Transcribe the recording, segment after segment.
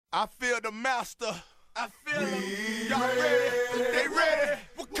I feel the master. I feel them. Y'all ready? They ready?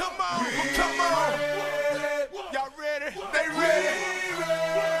 Well, come on. Well, come on. Y'all ready? They ready?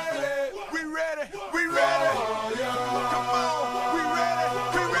 We ready? We ready? Come on. We ready?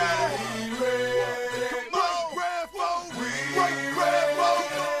 We ready? Come on. Grand fold. Break grand fold.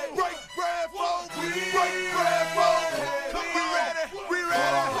 Break grand fold. Break grand fold. Come we ready? We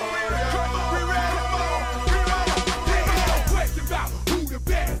ready?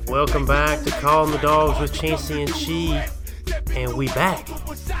 Welcome back to Calling the Dogs with Chancey and Chi, and we back.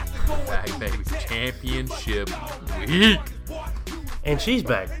 Back, baby. Championship week. And she's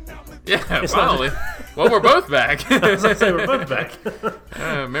back. Yeah, finally. Well, we're both back. I was going to say, we're both back.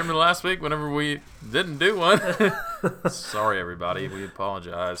 Remember last week whenever we didn't do one? Sorry, everybody. We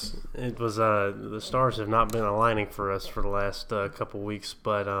apologize. It was, the stars have not been aligning for us for the last couple weeks,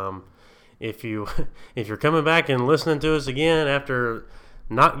 but if you're coming back and listening to us again after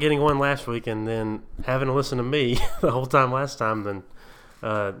not getting one last week and then having to listen to me the whole time last time, then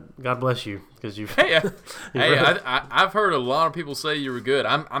God bless you, because you've. I've heard a lot of people say you were good.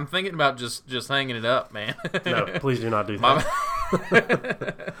 I'm thinking about just hanging it up, man. No, please do not do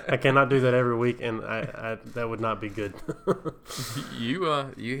that. I cannot do that every week, and I that would not be good. You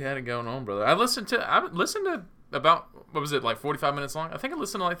had it going on, brother. I listened to about, what was it, like 45 minutes long? I think I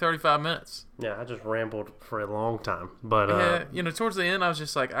listened to like 35 minutes. Yeah, I just rambled for a long time, but towards the end, I was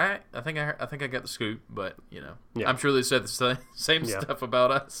just like, I think I got the scoop, but yeah. I'm sure they said the same stuff about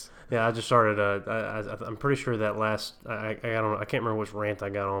us. Yeah, I just started. I'm pretty sure that last I can't remember which rant I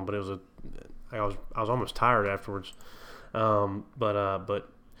got on, but it was I was almost tired afterwards. But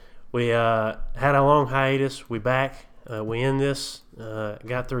we had a long hiatus. We back. We end this.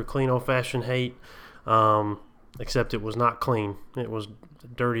 Got through clean old fashioned hate. Except it was not clean. It was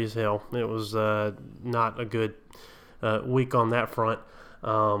dirty as hell. It was not a good week on that front.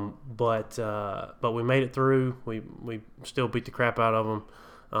 But we made it through. We still beat the crap out of them.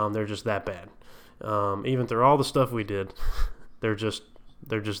 They're just that bad. Even through all the stuff we did, they're just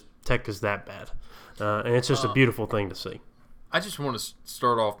Tech is that bad. And it's just a beautiful thing to see. I just want to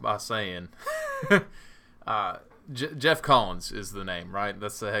start off by saying Jeff Collins is the name, right?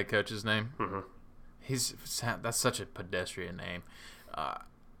 That's the head coach's name. Mm-hmm. That's such a pedestrian name.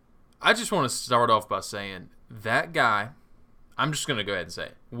 I just want to start off by saying that guy, I'm just going to go ahead and say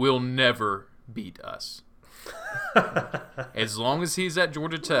it, will never beat us. As long as he's at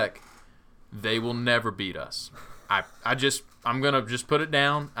Georgia Tech, they will never beat us. I'm going to just put it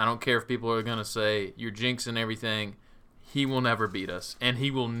down. I don't care if people are going to say you're jinxing everything. He will never beat us, and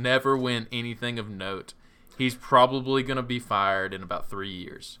he will never win anything of note. He's probably going to be fired in about 3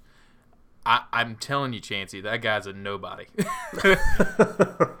 years. I'm telling you, Chancey, that guy's a nobody.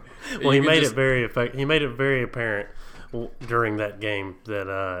 Well, he made it very apparent during that game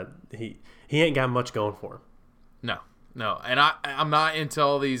that he ain't got much going for him. No, and I'm not into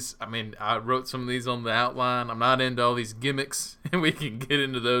all these. I mean, I wrote some of these on the outline. I'm not into all these gimmicks, and we can get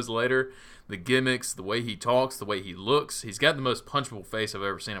into those later. The gimmicks, the way he talks, the way he looks. He's got the most punchable face I've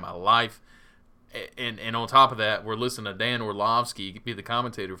ever seen in my life. And on top of that, we're listening to Dan Orlovsky be the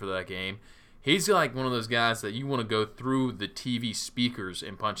commentator for that game. He's like one of those guys that you want to go through the TV speakers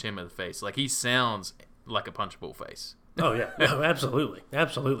and punch him in the face. Like, he sounds like a punchable face. Oh yeah, no, absolutely.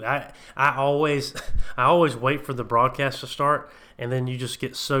 I always wait for the broadcast to start, and then you just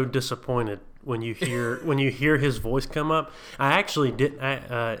get so disappointed when you hear his voice come up. I actually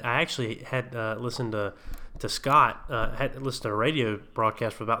had listened to Scott, had listened to a radio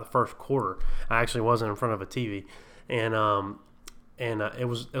broadcast for about the first quarter. I actually wasn't in front of a TV, and it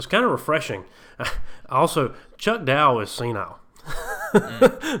was kind of refreshing. Also, Chuck Dow is senile.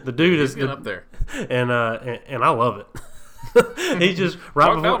 The dude is getting up there, and I love it. He just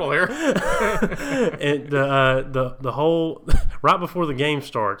right before and the whole right before the game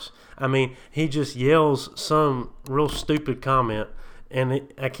starts. I mean, he just yells some real stupid comment.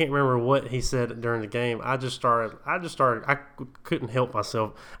 And I can't remember what he said during the game. I couldn't help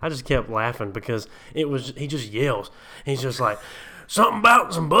myself. I just kept laughing because he just yells. He's just like, something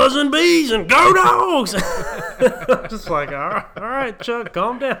about some buzzing bees and go dogs. Just like, all right, Chuck,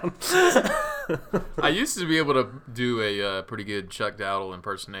 calm down. I used to be able to do a pretty good Chuck Dowdle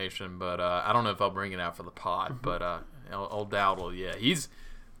impersonation, but I don't know if I'll bring it out for the pod. But old Dowdle, yeah,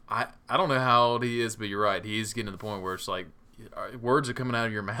 I don't know how old he is, but you're right. He's getting to the point where it's like, words are coming out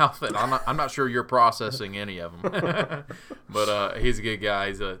of your mouth, and I'm not sure you're processing any of them. But he's a good guy.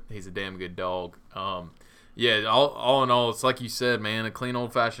 He's a damn good dog. Yeah, all in all, it's like you said, man, a clean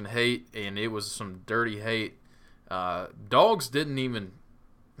old-fashioned hate, and it was some dirty hate. Dogs didn't even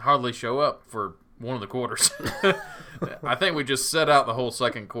hardly show up for one of the quarters. I think we just set out the whole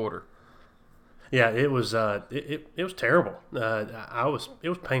second quarter. Yeah, it was it was terrible. It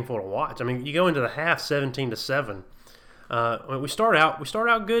was painful to watch. I mean, you go into the half 17-7. We start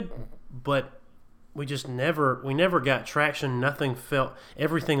out good, but we never got traction. Nothing felt.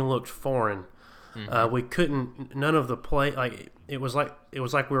 Everything looked foreign. We couldn't. None of the play. Like it was like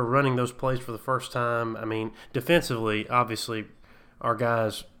we were running those plays for the first time. I mean, defensively, obviously, our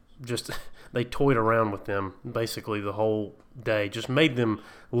guys just they toyed around with them basically the whole day. Just made them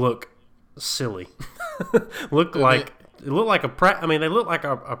look silly. It looked like a they looked like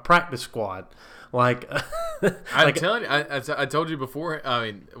a practice squad. Like I'm telling you, I told you before. I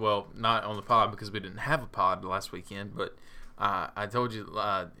mean, well, not on the pod because we didn't have a pod last weekend, but I told you,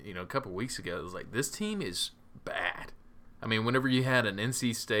 a couple weeks ago, it was like this team is bad. I mean, whenever you had an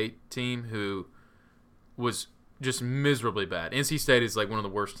NC State team who was just miserably bad, NC State is like one of the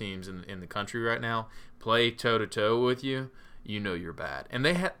worst teams in the country right now. Play toe to toe with you. You know you're bad. And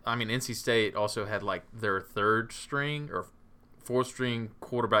NC State also had like their third string or fourth string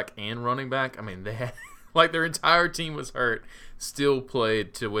quarterback and running back. I mean, they had like their entire team was hurt, still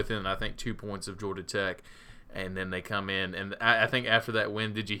played to within, I think, 2 points of Georgia Tech. And then they come in. And I think after that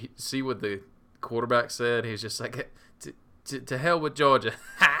win, did you see what the quarterback said? He was just like, to hell with Georgia.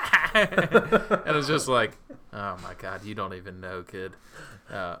 And it was just like, oh my God, you don't even know, kid.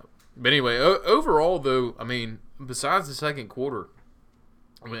 But anyway, overall, though, I mean, besides the second quarter,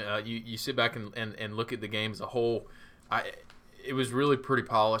 I mean, you sit back and look at the game as a whole. It was really pretty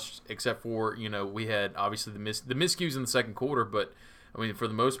polished, except for we had obviously the miscues in the second quarter. But I mean, for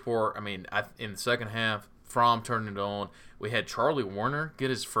the most part, I mean, in the second half, Fromm turned it on. We had Charlie Warner get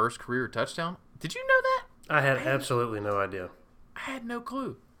his first career touchdown. Did you know that? I had absolutely no idea. I had no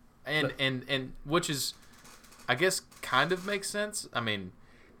clue, and which is, I guess, kind of makes sense. I mean,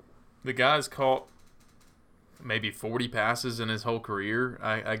 the guy's caught maybe 40 passes in his whole career,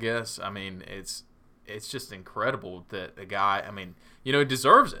 I guess. I mean, it's just incredible that the guy, I mean, he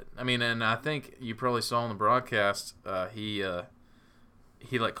deserves it. I mean, and I think you probably saw on the broadcast, he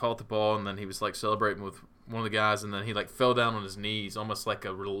like caught the ball and then he was like celebrating with one of the guys and then he like fell down on his knees, almost like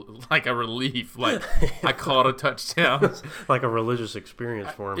a relief, like I caught a touchdown, like a religious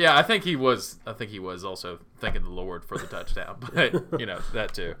experience for him. Yeah, I think he was also thanking the Lord for the touchdown, but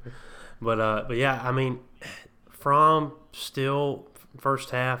that too. But yeah, I mean, Fromm still first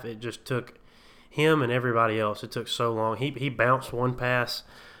half, it just took him and everybody else. It took so long. He bounced one pass.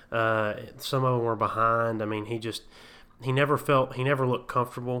 Some of them were behind. I mean, he never looked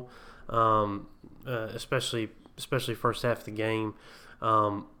comfortable, especially first half of the game.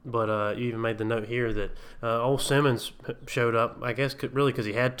 But you even made the note here that old Simmons showed up, I guess really because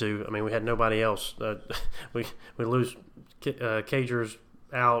he had to. I mean, we had nobody else. We lose Cagers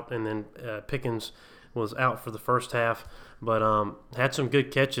out, and then Pickens was out for the first half, but had some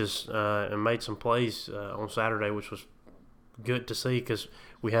good catches and made some plays on Saturday, which was good to see because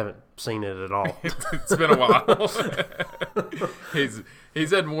we haven't seen it at all. It's been a while.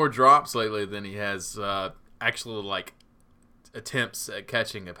 He's had more drops lately than he has actual like attempts at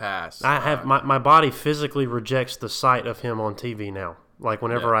catching a pass. I have my body physically rejects the sight of him on TV now. Like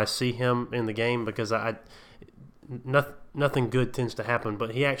whenever I see him in the game, because nothing good tends to happen,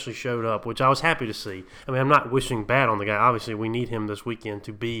 but he actually showed up, which I was happy to see. I mean, I'm not wishing bad on the guy. Obviously, we need him this weekend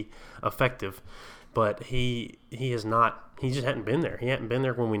to be effective, but he is not. He just hadn't been there. He hadn't been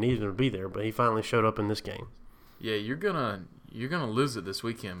there when we needed him to be there, but he finally showed up in this game. Yeah, you're gonna lose it this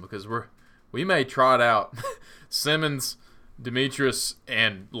weekend because we may trot out Simmons, Demetrius,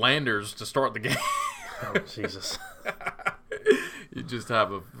 and Landers to start the game. Oh, Jesus. You just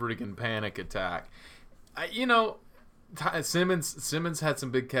have a freaking panic attack. Simmons had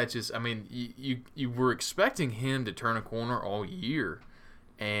some big catches. I mean, you were expecting him to turn a corner all year,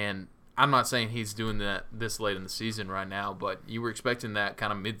 and I'm not saying he's doing that this late in the season right now, but you were expecting that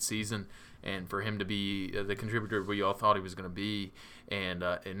kind of mid-season and for him to be the contributor we all thought he was going to be, and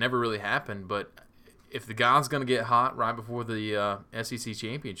it never really happened. But if the guy's going to get hot right before the SEC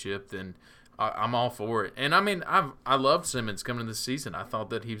championship, then I'm all for it. And I mean, I loved Simmons coming into the season. I thought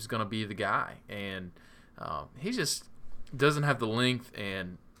that he was going to be the guy, and he just doesn't have the length.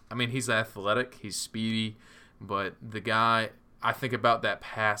 And I mean, he's athletic, he's speedy, but the guy, I think about that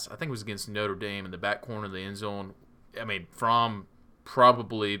pass, I think it was against Notre Dame in the back corner of the end zone. I mean, Fromm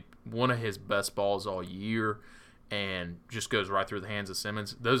probably one of his best balls all year, and just goes right through the hands of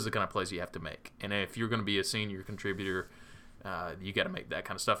Simmons. Those are the kind of plays you have to make. And if you're going to be a senior contributor, you got to make that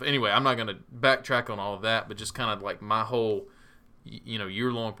kind of stuff. Anyway, I'm not going to backtrack on all of that, but just kind of like my whole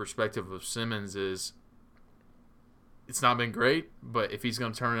year-long perspective of Simmons is it's not been great, but if he's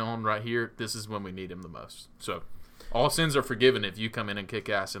going to turn it on right here, this is when we need him the most. So all sins are forgiven if you come in and kick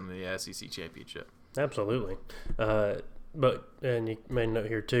ass in the SEC championship. Absolutely. And you made a note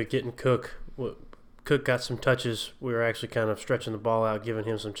here too, getting Cook. Cook got some touches. We were actually kind of stretching the ball out, giving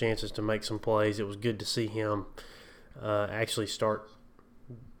him some chances to make some plays. It was good to see him actually start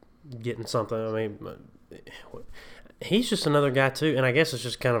getting something. I mean, he's just another guy too, and I guess it's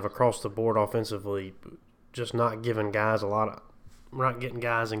just kind of across the board offensively, just not giving guys not getting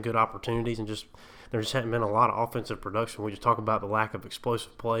guys in good opportunities, and there just hadn't been a lot of offensive production. We just talk about the lack of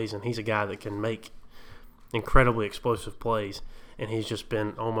explosive plays, and he's a guy that can make incredibly explosive plays, and he's just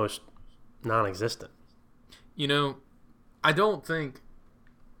been almost non-existent. You know, I don't think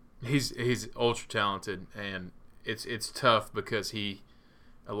he's ultra talented, and it's tough because a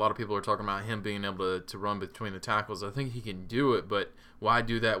lot of people are talking about him being able to run between the tackles. I think he can do it, but why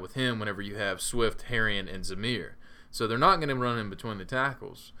do that with him whenever you have Swift, Harrion, and Zamir? So they're not going to run in between the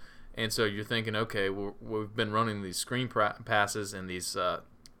tackles. And so you're thinking, okay, we've been running these screen passes and these, what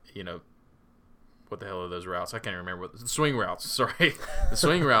the hell are those routes? I can't remember. The swing routes, sorry. The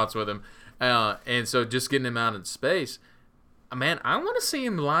swing routes with him. And so just getting him out in space, man, I want to see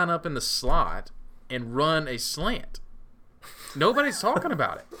him line up in the slot and run a slant. Nobody's talking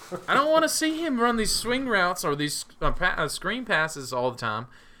about it. I don't want to see him run these swing routes or these screen passes all the time.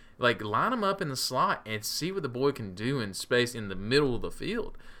 Like, line him up in the slot and see what the boy can do in space in the middle of the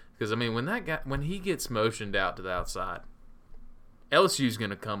field. Because, I mean, when he gets motioned out to the outside, LSU's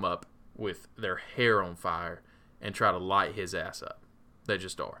going to come up with their hair on fire and try to light his ass up. They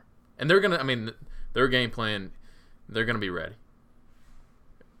just are. And they're going to, I mean, their game plan, they're going to be ready.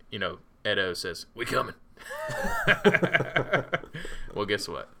 You know, Ed O says, "We coming." Well, guess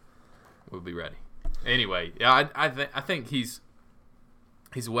what? We'll be ready. Anyway, yeah, I think he's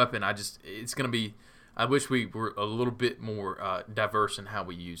a weapon. It's going to be. I wish we were a little bit more diverse in how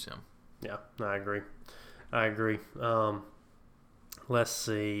we use him. Yeah, I agree. Let's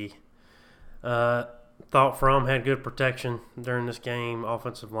see. Thought Fromm had good protection during this game.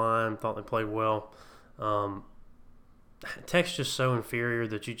 Offensive line, thought they played well. Tech's just so inferior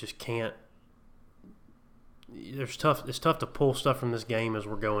that you just can't. It's tough to pull stuff from this game as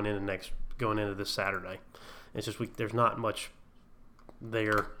we're going into this Saturday. It's just there's not much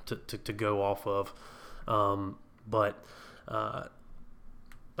there to go off of. But I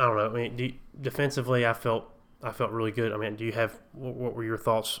don't know. I mean, defensively, I felt really good. I mean, do you have what were your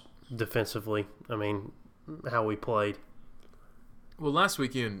thoughts defensively? I mean, how we played. Well, last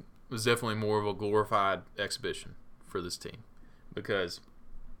weekend was definitely more of a glorified exhibition for this team because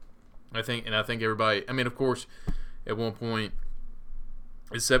I think everybody. I mean, of course, at one point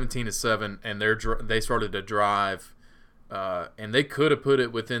it's 17-7, and they started to drive, and they could have put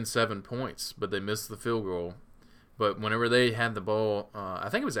it within 7 points, but they missed the field goal. But whenever they had the ball, I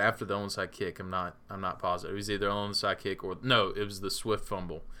think it was after the onside kick. I'm not positive. It was either onside kick or no, it was the Swift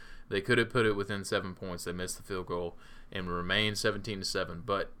fumble. They could have put it within 7 points. They missed the field goal and remained 17-7.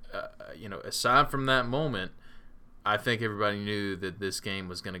 But aside from that moment, I think everybody knew that this game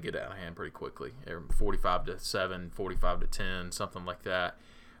was going to get out of hand pretty quickly. 45-7, 45-10, something like that.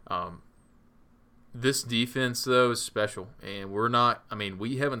 This defense, though, is special, and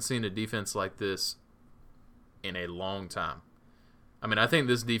we haven't seen a defense like this in a long time. I mean, I think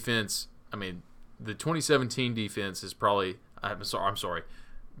this defense, the 2017 defense is probably, I'm sorry.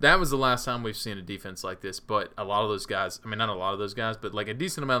 That was the last time we've seen a defense like this, but a lot of those guys, not a lot of those guys, but like a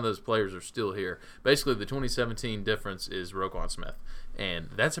decent amount of those players are still here. Basically, the 2017 difference is Roquan Smith, and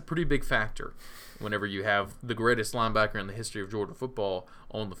that's a pretty big factor whenever you have the greatest linebacker in the history of Georgia football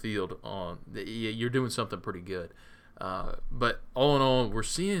on the field. You're doing something pretty good. But all in all, we've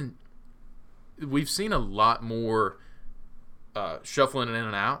seen a lot more shuffling in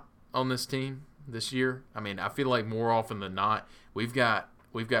and out on this team this year. I mean, I feel like more often than not, we've got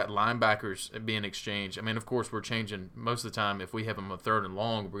linebackers being exchanged. I mean, of course, we're changing most of the time. If we have them a third and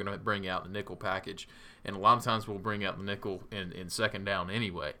long, we're going to bring out the nickel package. And a lot of times we'll bring out the nickel in second down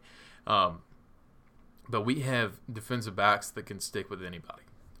anyway. But we have defensive backs that can stick with anybody.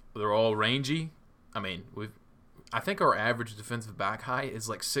 They're all rangy. I think our average defensive back height is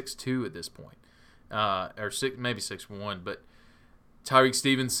like 6'2" at this point. Maybe 6'1", but Tyreek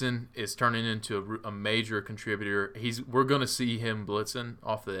Stevenson is turning into a major contributor. We're going to see him blitzing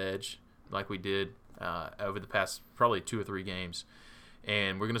off the edge like we did over the past probably 2 or 3 games,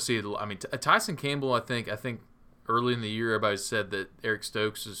 and we're going to see. Tyson Campbell. I think early in the year everybody said that Eric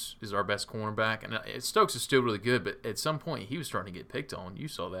Stokes is our best cornerback, and Stokes is still really good, but at some point he was starting to get picked on. You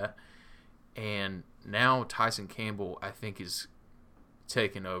saw that, and now Tyson Campbell I think is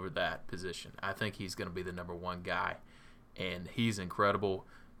taking over that position. I think he's going to be the number one guy. and he's incredible.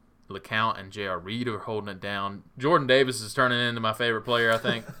 LeCount and J.R. Reed are holding it down. Jordan Davis is turning into my favorite player, I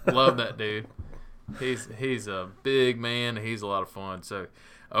think. Love that dude. He's a big man. He's a lot of fun. So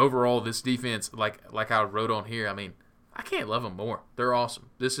overall, this defense, like I wrote on here, I mean, I can't love them more. They're awesome.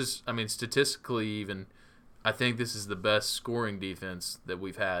 This is, I mean, statistically even, I think this is the best scoring defense that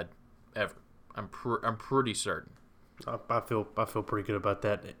we've had ever. I'm pretty certain. I feel pretty good about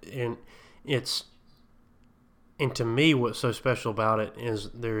that, and to me, what's so special about it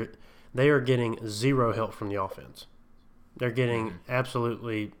is they are getting zero help from the offense. They're getting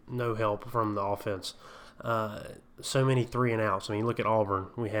absolutely no help from the offense. So many 3-and-outs. I mean, look at Auburn.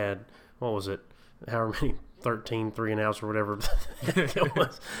 We had, what was it, however many, 13 3-and-outs or whatever it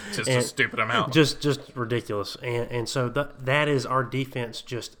was. Just a stupid amount. Just ridiculous. And so that is our defense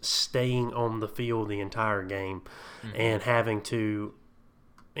just staying on the field the entire game and having to,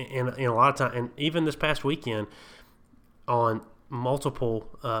 in a lot of time, and even this past weekend, on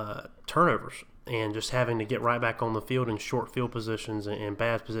multiple turnovers and just having to get right back on the field in short field positions and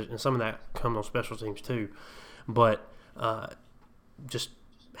bad positions. And some of that comes on special teams too. But just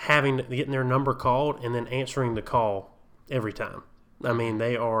getting their number called and then answering the call every time. I mean,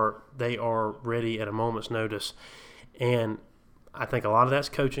 they are ready at a moment's notice. And I think a lot of that's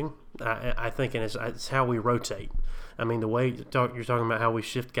coaching. I think it's how we rotate. I mean, the way you're talking about how we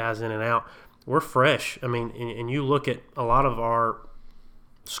shift guys in and out, we're fresh. I mean, and you look at a lot of our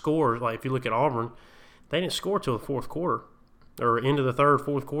scores, like if you look at Auburn, they didn't score till the fourth quarter or into the third,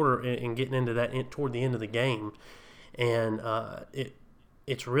 fourth quarter and getting into that toward the end of the game. And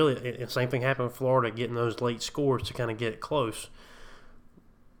it's really the same thing happened in Florida, getting those late scores to kind of get it close.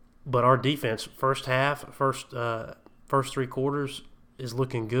 But our defense, first three quarters, is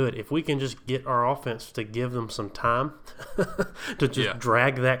looking good. If we can just get our offense to give them some time to just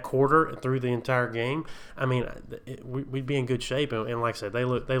drag that quarter through the entire game, I mean, we'd be in good shape. And like I said, they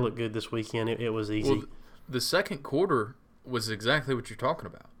look good this weekend. It was easy. Well, the second quarter was exactly what you're talking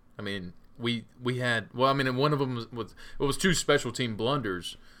about. I mean, we had, well, I mean, and one of them was two special team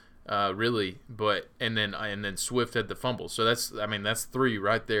blunders, really, and then Swift had the fumble. So that's three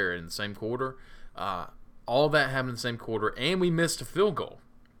right there in the same quarter. All that happened in the same quarter, and we missed a field goal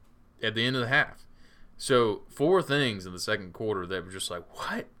at the end of the half. So 4 things in the second quarter that were just like,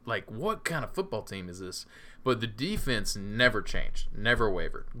 what? Like, what kind of football team is this? But the defense never changed, never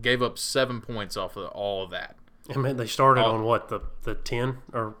wavered. Gave up 7 points off of all of that. I mean, they started on what, the 10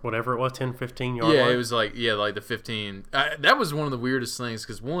 or whatever it was, 10, 15 yard line? It was like the 15. That was one of the weirdest things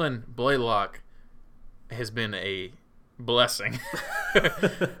because, one, Blaylock has been a blessing.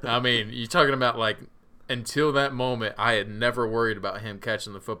 I mean, you're talking about like, until that moment, I had never worried about him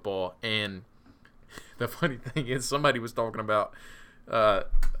catching the football. And the funny thing is, somebody was talking about, I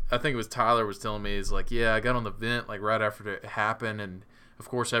think it was Tyler was telling me, is like, yeah, I got on the vent like right after it happened. And, of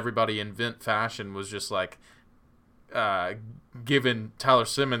course, everybody in vent fashion was just like giving Tyler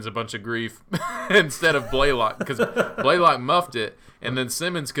Simmons a bunch of grief instead of Blaylock, because Blaylock muffed it, and then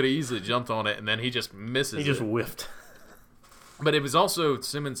Simmons could have easily jumped on it, and then he just misses it. He just whiffed. But it was also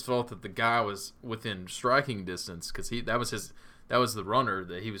Simmons' fault that the guy was within striking distance, because that was the runner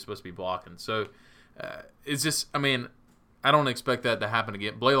that he was supposed to be blocking. So it's just, I mean, I don't expect that to happen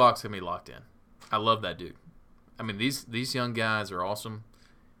again. Blaylock's gonna be locked in. I love that dude. I mean, these young guys are awesome.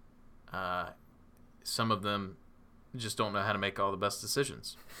 Some of them just don't know how to make all the best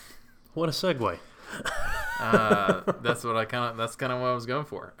decisions. What a segue. That's kind of what I was going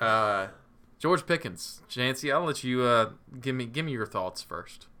for. George Pickens, Jancy, I'll let you give me your thoughts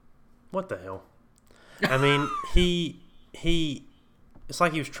first. What the hell? I mean, he it's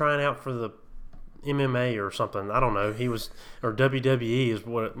like he was trying out for the MMA or something. I don't know. He was, or WWE is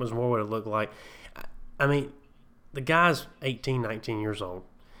what it was, more what it looked like. I mean, the guy's 18, 19 years old.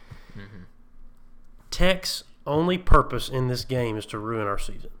 Mm-hmm. Tech's only purpose in this game is to ruin our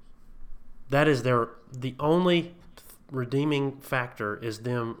season. That is the only redeeming factor is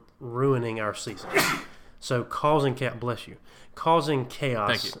them ruining our season. So causing chaos.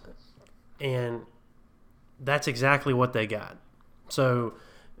 Thank you. And that's exactly what they got. So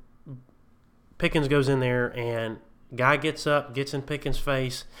Pickens goes in there and guy gets up, gets in Pickens'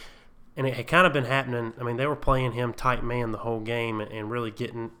 face, and it had kind of been happening. I mean, they were playing him tight man the whole game and really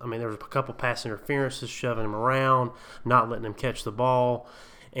getting, I mean, there was a couple pass interferences, shoving him around, not letting him catch the ball.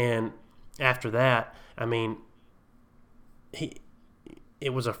 And after that, I mean,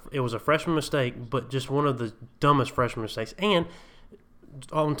 it was a freshman mistake, but just one of the dumbest freshman mistakes. And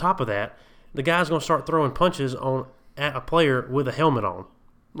on top of that, the guy's going to start throwing punches at a player with a helmet on.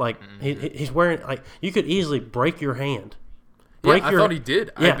 Like, he's wearing, like, you could easily break your hand. break I your. thought he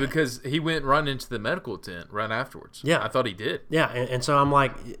did. Yeah. Because he went right into the medical tent right afterwards. Yeah. I thought he did. Yeah, and so I'm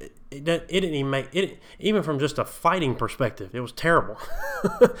like, it didn't even make it. Even from just a fighting perspective, it was terrible.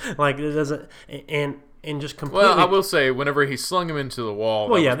 Like it doesn't, and just completely. Well, I will say, whenever he slung him into the wall.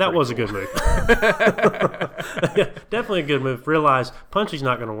 Well, yeah, that was a good move. Yeah, definitely a good move. Realize punching's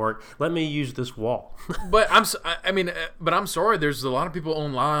not going to work. Let me use this wall. But I'm sorry. There's a lot of people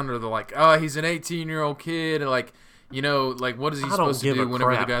online where they're like, oh, he's an 18-year-old kid, and like, like, what is he supposed to do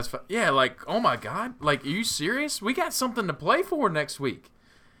whenever the guys fight? Yeah, like, oh my God, like, are you serious? We got something to play for next week.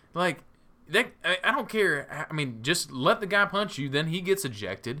 Like, I don't care. I mean, just let the guy punch you, then he gets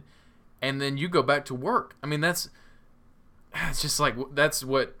ejected, and then you go back to work. I mean, it's just like that's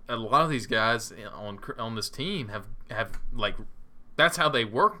what a lot of these guys on this team have like. That's how they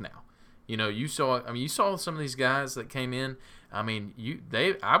work now. You saw some of these guys that came in. I mean,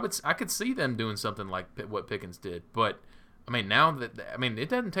 I could see them doing something like what Pickens did. But I mean, it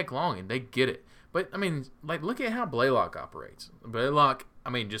doesn't take long and they get it. But I mean, like, look at how Blaylock operates. Blaylock, I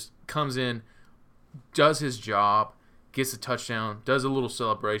mean, just comes in, does his job, gets a touchdown, does a little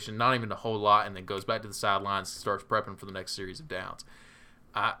celebration, not even a whole lot, and then goes back to the sidelines and starts prepping for the next series of downs.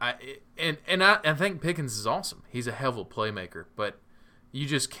 I think Pickens is awesome. He's a hell of a playmaker, but you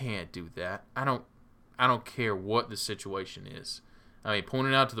just can't do that. I don't care what the situation is. I mean,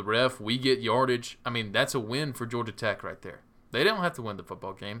 pointing out to the ref, we get yardage. I mean, that's a win for Georgia Tech right there. They don't have to win the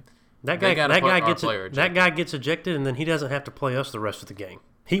football game. That guy gets ejected, and then he doesn't have to play us the rest of the game.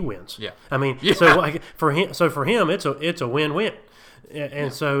 He wins. Yeah. I mean, yeah. for him, it's a win-win,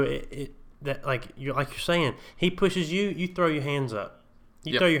 and so that like you're saying, he pushes you, you throw your hands up,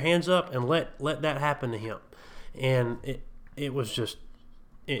 throw your hands up, and let that happen to him, and it was just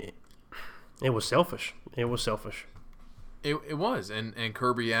it was selfish. It was selfish. It was, and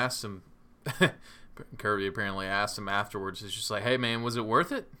Kirby asked him. Kirby apparently asked him afterwards. It's just like, hey man, was it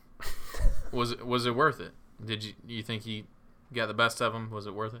worth it? Was it worth it? Did you think he got the best of him? Was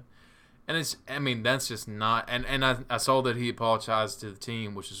it worth it? And that's just not. And I saw that he apologized to the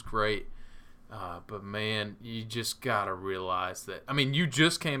team, which is great. But man, you just gotta realize that. I mean, you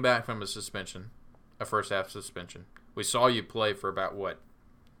just came back from a suspension, a first half suspension. We saw you play for about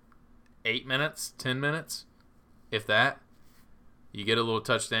 8 minutes, 10 minutes, if that. You get a little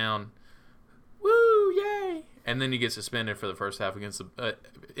touchdown. Woo, yay! And then you get suspended for the first half against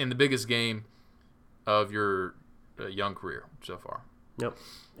in the biggest game of your young career so far. Yep,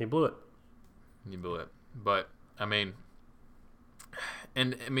 he blew it. You blew it. But I mean,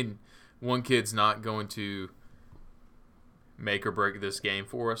 one kid's not going to make or break this game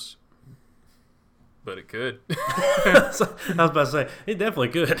for us, but it could. I was about to say it definitely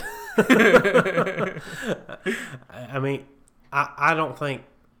could. I mean, I don't think.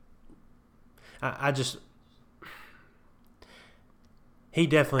 I just. He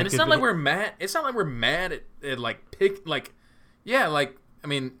definitely. And it's not like we're mad. It's not like we're mad at I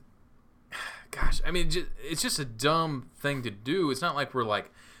mean, gosh, I mean, it's just a dumb thing to do. It's not like we're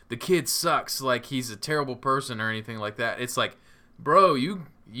like the kid sucks, like he's a terrible person or anything like that. It's like, bro, you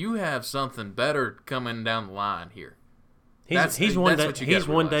have something better coming down the line here. He's one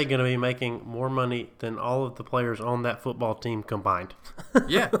day going to be making more money than all of the players on that football team combined.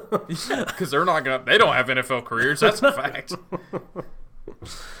 Yeah, because they don't have NFL careers. That's a fact.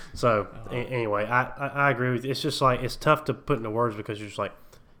 So anyway, I agree with you. It's just like it's tough to put into words because you're just like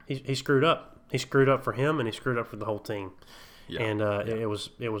he screwed up. He screwed up for him and he screwed up for the whole team. Yeah. And it was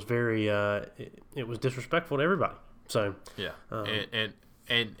very it was disrespectful to everybody. So yeah,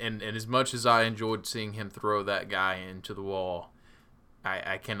 and as much as I enjoyed seeing him throw that guy into the wall,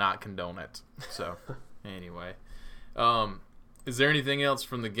 I cannot condone it. So anyway, is there anything else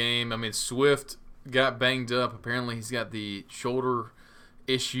from the game? I mean, Swift got banged up. Apparently, he's got the shoulder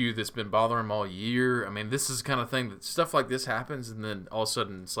issue that's been bothering him all year. I mean, this is the kind of thing that stuff like this happens, and then all of a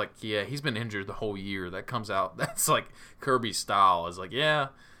sudden it's like, yeah, he's been injured the whole year. That comes out. That's like Kirby's style. It's like, yeah,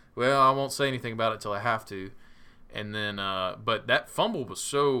 well, I won't say anything about it till I have to. And then, but that fumble was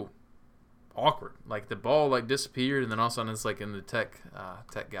so awkward. Like the ball like disappeared, and then all of a sudden it's like in the tech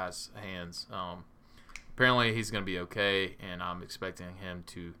guy's hands. Apparently he's going to be okay, and I'm expecting him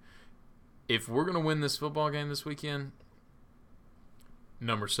to. If we're going to win this football game this weekend,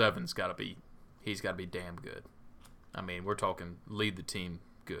 number 7's got to be. He's got to be damn good. I mean, we're talking lead the team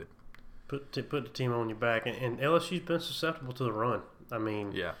good. Put the team on your back, and LSU's been susceptible to the run. I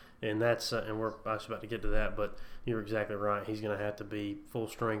mean, yeah. And that's I was about to get to that, but you're exactly right. He's going to have to be full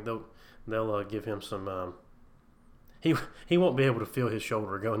strength. They'll give him some. He won't be able to feel his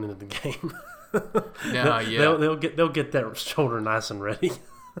shoulder going into the game. Yeah. They'll get that shoulder nice and ready.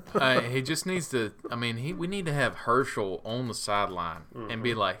 He just needs to. I mean, we need to have Herschel on the sideline and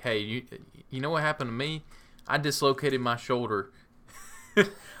be like, "Hey, you know what happened to me? I dislocated my shoulder.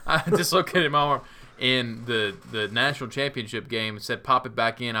 I dislocated my arm in the national championship game. It said pop it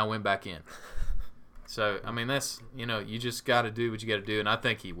back in. I went back in. So I mean, that's you just got to do what you got to do, and I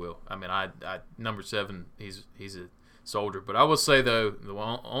think he will. I mean, I number 7, he's a soldier. But I will say though, the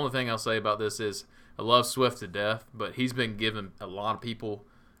only thing I'll say about this is I love Swift to death, but he's been giving a lot of people.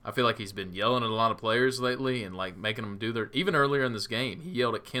 I feel like he's been yelling at a lot of players lately and like making them do their. Even earlier in this game, he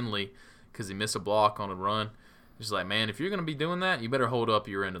yelled at Kinley because he missed a block on a run. He's like, man, if you're going to be doing that, you better hold up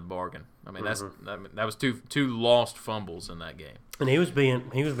your end of the bargain. I mean, that was two lost fumbles in that game. And he was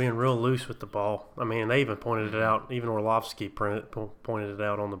being real loose with the ball. I mean, they even pointed it out. Even Orlovsky pointed it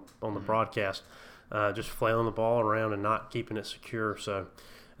out on the broadcast, just flailing the ball around and not keeping it secure. So,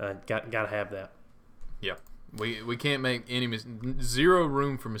 got to have that. Yeah, we can't make zero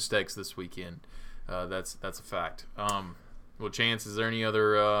room for mistakes this weekend. That's a fact. Well, Chance, is there any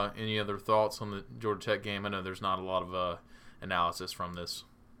other thoughts on the Georgia Tech game? I know there's not a lot of analysis from this.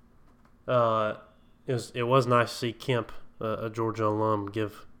 It was nice to see Kemp, a Georgia alum,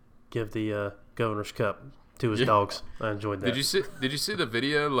 give the Governor's Cup to his dogs. I enjoyed that. Did you see the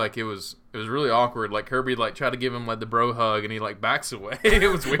video? Like it was really awkward. Like Kirby tried to give him like the bro hug and he backs away. It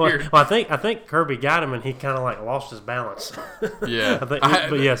was weird. Well, I think Kirby got him and he kind of lost his balance. Yeah.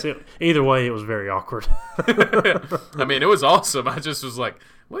 But yes, either way, it was very awkward. I mean, it was awesome. I just was like,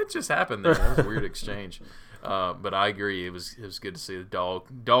 what just happened there? That was a weird exchange. But I agree. It was good to see the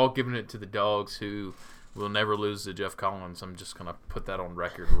dog giving it to the dogs who will never lose to Jeff Collins. I'm just gonna put that on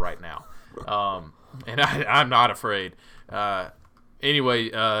record right now. And I'm not afraid. Anyway,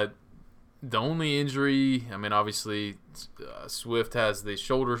 the only injury, I mean, obviously, Swift has the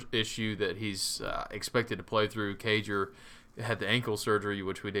shoulder issue that he's expected to play through. Cager had the ankle surgery,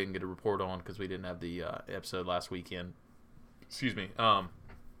 which we didn't get a report on because we didn't have the episode last weekend. Excuse me.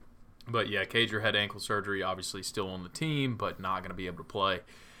 But yeah, Cager had ankle surgery, obviously still on the team, but not going to be able to play.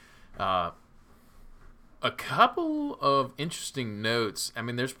 A couple of interesting notes. I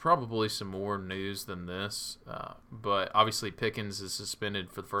mean, there's probably some more news than this, but obviously Pickens is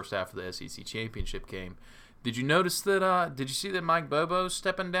suspended for the first half of the SEC championship game. Did you notice that? Did you see that Mike Bobo's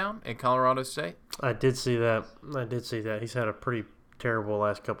stepping down at Colorado State? I did see that. He's had a pretty terrible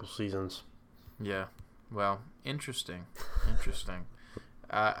last couple seasons. Yeah. Well, interesting.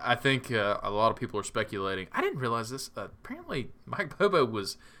 I think a lot of people are speculating. I didn't realize this. Apparently, Mike Bobo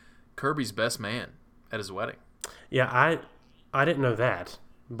was Kirby's best man at his wedding. Yeah, I didn't know that,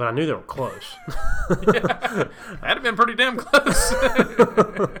 but I knew they were close. Yeah, that'd have been pretty damn close.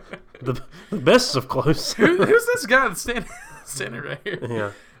 the best of close. Who's this guy that's standing right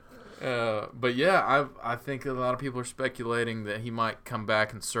here? Yeah. But yeah, I think a lot of people are speculating that he might come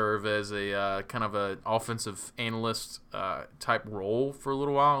back and serve as a kind of an offensive analyst type role for a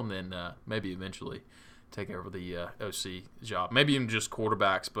little while, and then maybe eventually take over the OC job. Maybe even just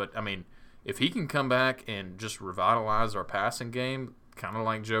quarterbacks. But I mean, if he can come back and just revitalize our passing game, kind of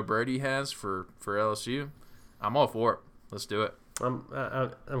like Joe Brady has for LSU, I'm all for it. Let's do it.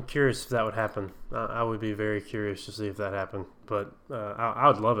 I'm curious if that would happen. I would be very curious to see if that happened. But I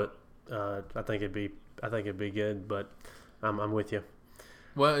would love it. I think it'd be good. But I'm with you.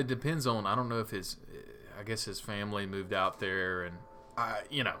 Well, it depends on. I don't know if I guess his family moved out there, and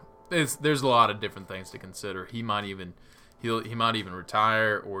there's a lot of different things to consider. He might even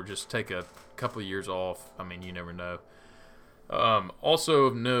retire or just take a couple of years off. I mean, you never know. Also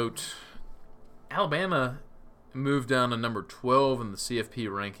of note, Alabama moved down to number 12 in the CFP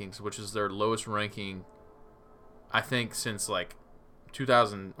rankings, which is their lowest ranking, I think, since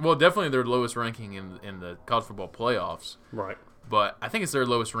 2000. Well, definitely their lowest ranking in the college football playoffs. Right. But I think it's their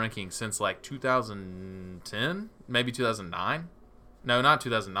lowest ranking since 2010, maybe 2009. No, not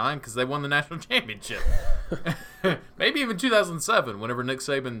 2009, because they won the national championship. Maybe even 2007, whenever Nick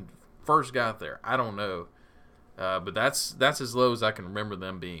Saban first got there. I don't know. But that's as low as I can remember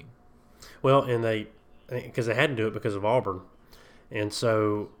them being. Well, and because they had to do it because of Auburn. And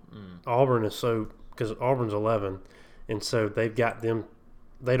so Auburn is because Auburn's 11, and so they've got them,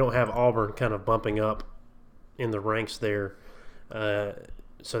 they don't have Auburn kind of bumping up in the ranks there.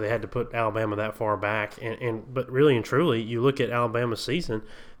 So they had to put Alabama that far back, but really and truly, you look at Alabama's season,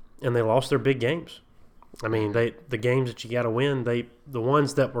 and they lost their big games. I mean, the games that you got to win, the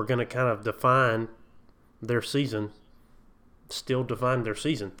ones that were going to kind of define their season, still defined their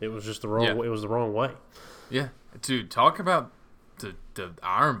season. It was just the wrong. It was the wrong way. Yeah, dude, talk about the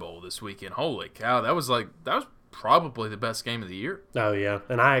Iron Bowl this weekend. Holy cow, that was probably the best game of the year. Oh yeah,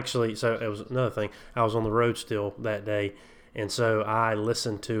 and so it was another thing. I was on the road still that day. And so I was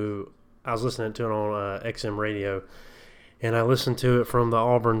listening to it on XM radio, and I listened to it from the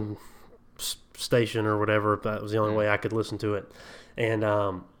Auburn station or whatever. That was the only way I could listen to it. And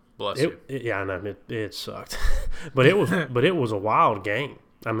Bless you. yeah, I know it sucked, but it was a wild game.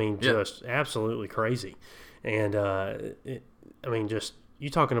 I mean, just absolutely crazy. And just you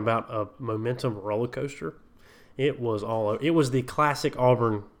talking about a momentum roller coaster. It was the classic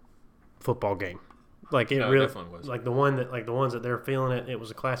Auburn football game. Like it really definitely was. Like the ones that they're feeling it. It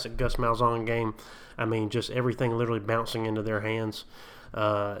was a classic Gus Malzahn game. I mean, just everything literally bouncing into their hands.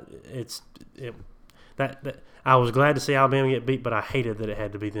 I was glad to see Alabama get beat, but I hated that it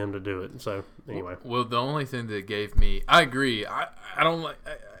had to be them to do it. So anyway, well, the only thing that gave me, I agree. I don't like.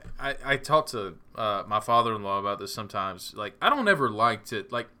 I talk to my father-in-law about this sometimes. Like, I don't ever like to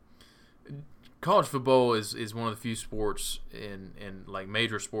like. College football is one of the few sports in like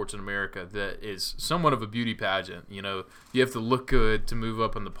major sports in America that is somewhat of a beauty pageant. You know, you have to look good to move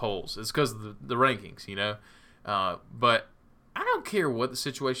up in the polls. It's because of the rankings, you know. But I don't care what the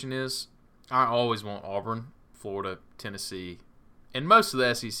situation is. I always want Auburn, Florida, Tennessee, and most of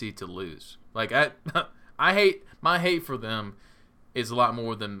the SEC to lose. Like I hate for them is a lot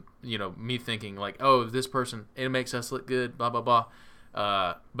more than, you know, me thinking like, oh, this person, it makes us look good, blah blah blah.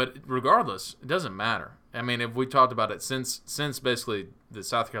 But regardless, it doesn't matter. I mean, if we talked about it since basically the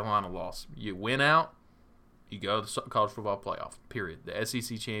South Carolina loss, you win out, you go to the college football playoff. Period. The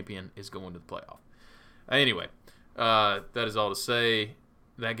SEC champion is going to the playoff. Anyway, that is all to say.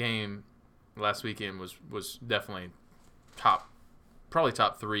 That game last weekend was definitely probably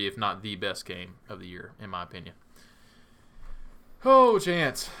top 3, if not the best game of the year, in my opinion. Oh,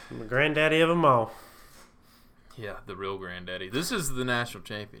 Chance. The granddaddy of them all. Yeah, the real granddaddy. This is the national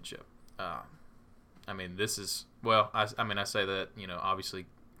championship. I mean, this is, well, I say that, you know, obviously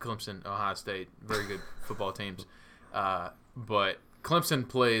Clemson, Ohio State, very good football teams. But Clemson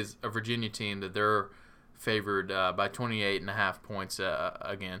plays a Virginia team that they're favored by 28.5 points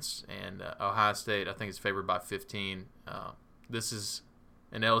against. And Ohio State, I think, is favored by 15. This is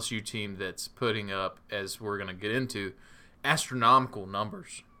an LSU team that's putting up, as we're going to get into, astronomical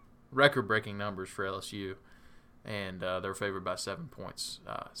numbers, record-breaking numbers for LSU. And they're favored by 7 points.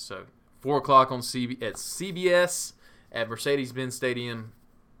 So 4 o'clock on at CBS at Mercedes-Benz Stadium.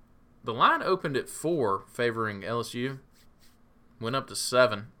 The line opened at 4, favoring LSU. Went up to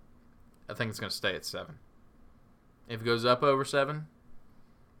 7. I think it's going to stay at 7. If it goes up over 7,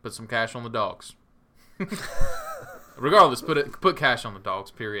 put some cash on the dogs. Regardless, put cash on the dogs.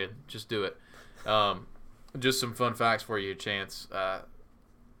 Period. Just do it. Just some fun facts for you, Chance.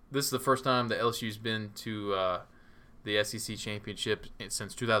 This is the first time that LSU's been to the SEC championship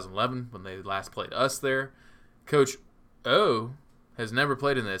since 2011, when they last played us there. Coach O has never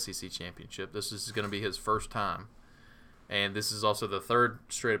played in the SEC championship. This is going to be his first time. And this is also the third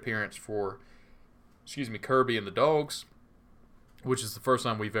straight appearance for, Kirby and the Dogs, which is the first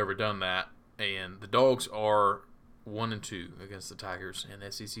time we've ever done that. And the Dogs are 1-2 against the Tigers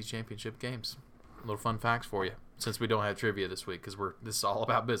in SEC championship games. Little fun facts for you, since we don't have trivia this week, because this is all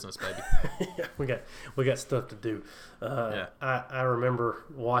about business, baby. Yeah, we got stuff to do. I remember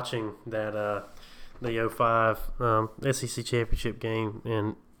watching that the 05 SEC championship game,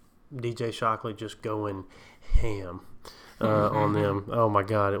 and DJ Shockley just going ham on them. Oh my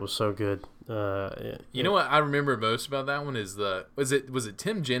God, it was so good. You know what I remember most about that one is was it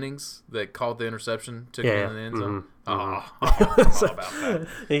Tim Jennings that called the interception, took it in the end zone? So, about that.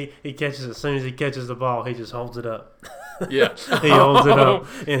 He catches it. As soon as he catches the ball, he just holds it up. Yeah, he holds it up,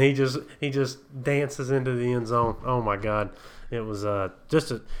 and he just dances into the end zone. Oh my God, it was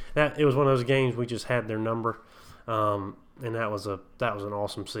it was one of those games we just had their number, and that was an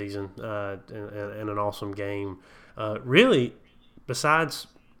awesome season and an awesome game. Really, besides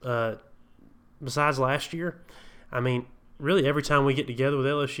last year, I mean, really every time we get together with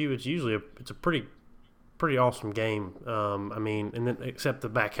LSU, it's usually a pretty awesome game. I mean, and then except the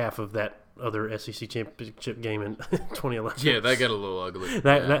back half of that other SEC championship game in 2011. Yeah, that got a little ugly.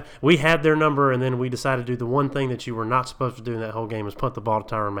 That we had their number, and then we decided to do the one thing that you were not supposed to do in that whole game is punt the ball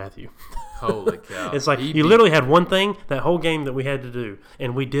to Tyrann Mathieu. Holy cow! It's like you literally had one thing that whole game that we had to do,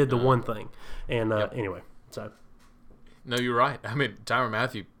 and we did the one thing. And anyway, so. No, you're right. I mean, Tyrann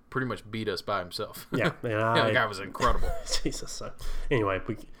Mathieu pretty much beat us by himself. Yeah, and the guy was incredible. Jesus. So anyway,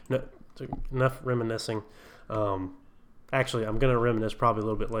 enough reminiscing. Actually, I'm going to reminisce probably a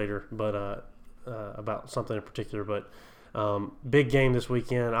little bit later, but about something in particular. But big game this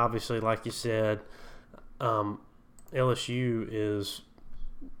weekend. Obviously, like you said, LSU is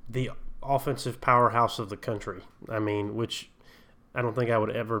the offensive powerhouse of the country. I mean, which I don't think I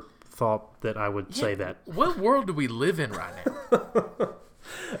would ever thought that I would say that. What world do we live in right now?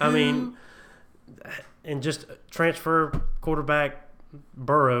 I mean, and just transfer quarterback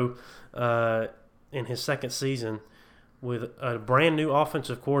Burrow in his second season with a brand new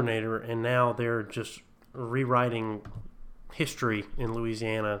offensive coordinator, and now they're just rewriting history in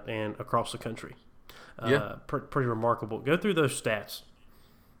Louisiana and across the country. Pretty remarkable. Go through those stats.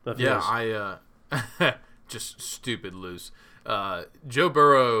 I just stupid loose. Joe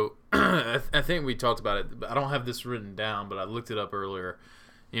Burrow, I think we talked about it. I don't have this written down, but I looked it up earlier.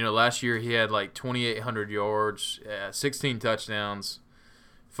 Last year he had like 2,800 yards, 16 touchdowns,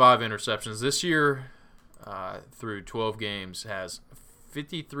 5 interceptions. This year, through 12 games, has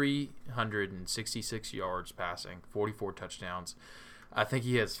 5,366 yards passing, 44 touchdowns. I think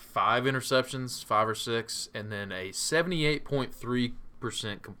he has 5 interceptions, 5 or 6, and then a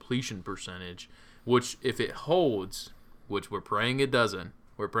 78.3% completion percentage, which if it holds, which we're praying it doesn't,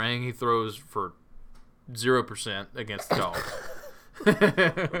 we're praying he throws for 0% against the Dogs.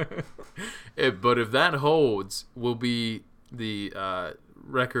 But if that holds, will be the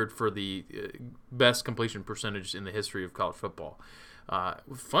record for the best completion percentage in the history of college football.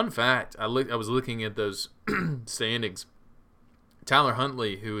 Fun fact, I was looking at those standings. Tyler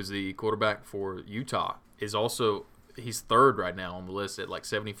Huntley, who is the quarterback for Utah, he's third right now on the list at like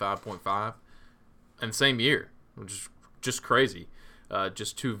 75.5, and same year, which is just crazy.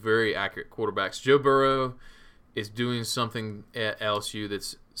 Just two very accurate quarterbacks. Joe Burrow is doing something at LSU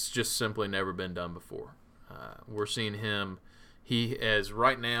that's just simply never been done before. We're seeing him. He has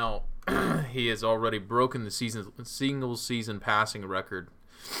right now. He has already broken the single season passing record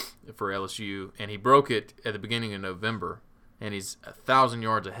for LSU, and he broke it at the beginning of November. And he's 1,000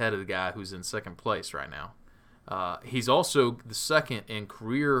 yards ahead of the guy who's in second place right now. He's also the second in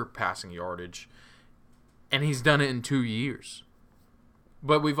career passing yardage, and he's done it in 2 years.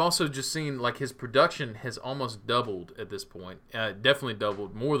 But we've also just seen like his production has almost doubled at this point. Definitely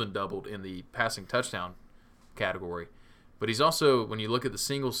doubled, more than doubled in the passing touchdown category. But he's also, when you look at the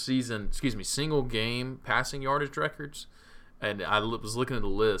single game passing yardage records, and I was looking at the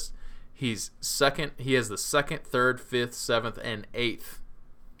list, he's second. He has the second, third, fifth, seventh, and eighth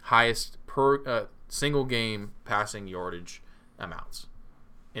highest per single game passing yardage amounts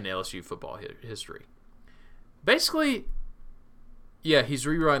in LSU football history. Basically, yeah, he's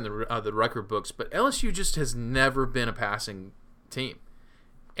rewriting the record books, but LSU just has never been a passing team.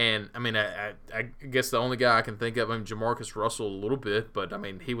 And I mean, I guess the only guy I can think of, Jamarcus Russell a little bit, but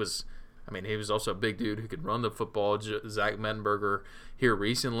he was also a big dude who could run the football. Zach Mettenberger here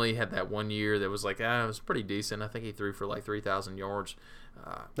recently had that 1 year that was like, it was pretty decent. I think he threw for like 3,000 yards.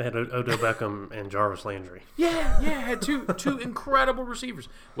 They had Odell Beckham and Jarvis Landry. Yeah, had two incredible receivers.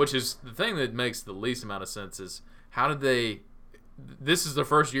 Which is the thing that makes the least amount of sense is how did they? This is the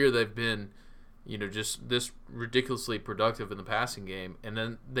first year they've been, just this ridiculously productive in the passing game, and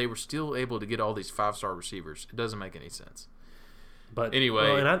then they were still able to get all these 5-star receivers. It doesn't make any sense. But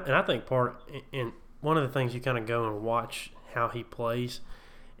anyway, and I think one of the things you kind of go and watch how he plays,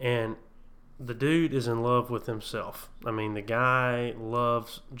 and the dude is in love with himself. I mean, the guy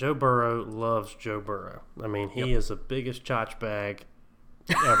Joe Burrow loves Joe Burrow. I mean, he is the biggest chotch bag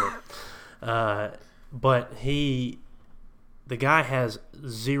ever. But the guy has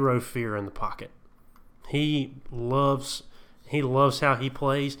zero fear in the pocket. He loves how he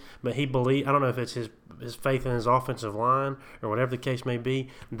plays, but I don't know if it's his faith in his offensive line or whatever the case may be.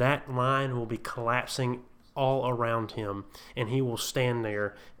 That line will be collapsing all around him, and he will stand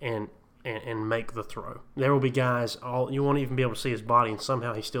there and make the throw. There will be guys, you won't even be able to see his body, and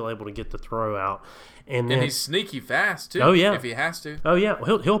somehow he's still able to get the throw out. And he's sneaky fast too. Oh yeah, if he has to. Oh yeah,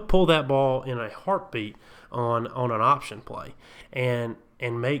 he'll pull that ball in a heartbeat on an option play, and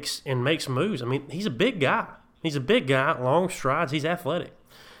makes moves. I mean, he's a big guy. Long strides. He's athletic,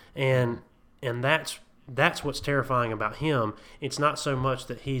 and that's what's terrifying about him. It's not so much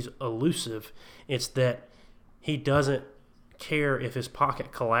that he's elusive; it's that he doesn't care if his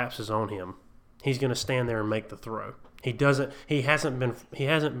pocket collapses on him. He's going to stand there and make the throw. He hasn't been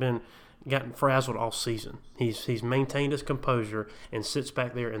gotten frazzled all season. He's maintained his composure and sits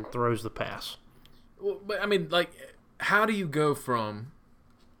back there and throws the pass. Well, but I mean, like, how do you go from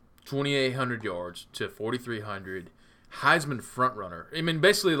 2,800 yards to 4,300, Heisman front runner? I mean,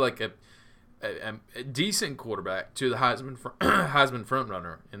 basically like a decent quarterback to the Heisman front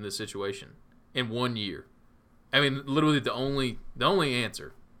runner in this situation in 1 year. I mean, literally the only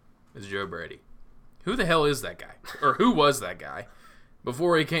answer is Joe Brady. Who the hell is that guy? Or who was that guy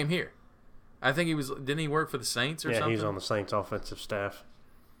before he came here? I think didn't he work for the Saints or something? Yeah, he's on the Saints offensive staff.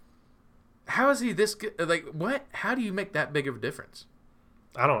 How is he this good? Like, what? How do you make that big of a difference?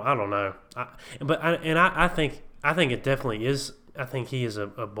 I don't know. I think it definitely is. I think he is a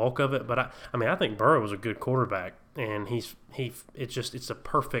bulk of it. But I mean, I think Burrow was a good quarterback, and it's a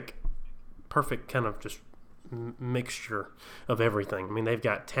perfect kind of just mixture of everything. I mean, they've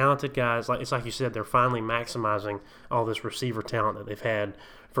got talented guys. It's like you said, they're finally maximizing all this receiver talent that they've had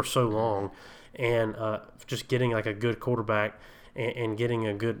for so long, and just getting like a good quarterback and getting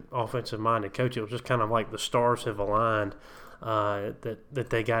a good offensive minded coach. It was just kind of like the stars have aligned. That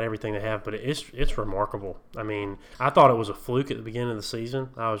they got everything they have, but it's remarkable. I mean, I thought it was a fluke at the beginning of the season.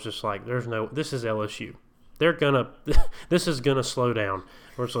 I was just like, this is LSU. This is gonna slow down.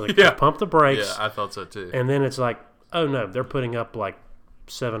 Or it's like pump the brakes. Yeah, I thought so too. And then it's like, oh no, they're putting up like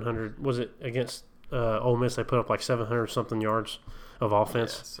 700. Was it against Ole Miss? They put up like 700 something yards of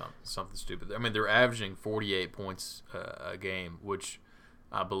offense. Yeah, something stupid. I mean, they're averaging 48 points a game, which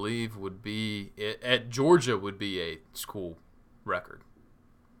I believe would be at Georgia would be a school record.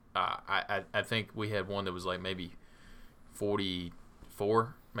 I think we had one that was like maybe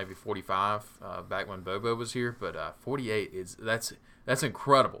 44, maybe 45 back when Bobo was here, but 48 that's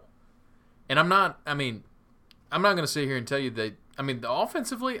incredible. And I'm not going to sit here and tell you that. I mean,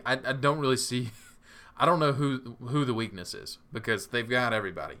 offensively, I don't really see. I don't know who the weakness is because they've got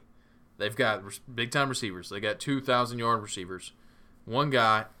everybody. They've got big time receivers. They got 2,000-yard receivers. One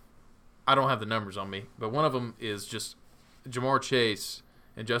guy, I don't have the numbers on me, but one of them is just Jamar Chase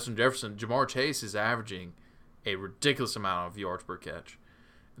and Justin Jefferson. Jamar Chase is averaging a ridiculous amount of yards per catch.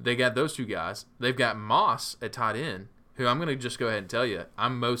 They got those two guys. They've got Moss at tight end, who I'm going to just go ahead and tell you,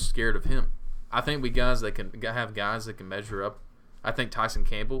 I'm most scared of him. I think we have guys that can measure up. I think Tyson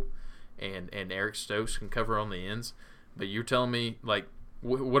Campbell and Eric Stokes can cover on the ends. But you're telling me, like,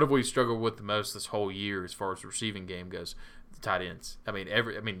 what have we struggled with the most this whole year as far as the receiving game goes? The tight ends. I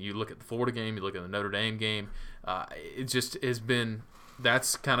mean, you look at the Florida game, you look at the Notre Dame game. It just has been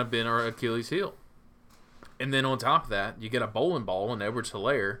that's kind of been our Achilles heel. And then on top of that, you get a bowling ball in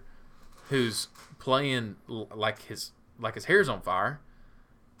Edwards-Helaire, who's playing like his hair's on fire,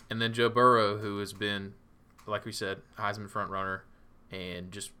 and then Joe Burrow, who has been, like we said, Heisman front runner,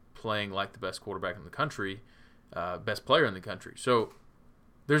 and just playing like the best quarterback in the country, best player in the country. So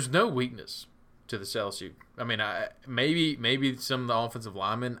there's no weakness to this LSU. I mean, maybe some of the offensive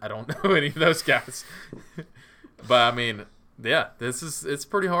linemen. I don't know any of those guys, but I mean, yeah, it's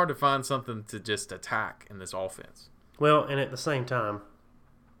pretty hard to find something to just attack in this offense. Well, and at the same time,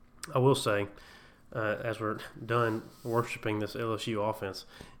 I will say, as we're done worshiping this LSU offense,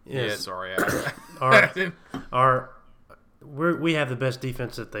 we have the best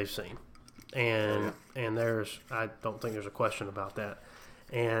defense that they've seen, and I don't think there's a question about that,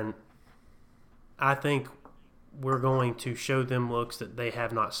 and I think we're going to show them looks that they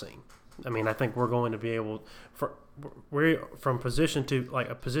have not seen. I mean, I think we're going to be able we're from position to like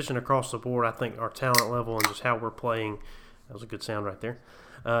a position across the board. I think our talent level and just how we're playing, that was a good sound right there,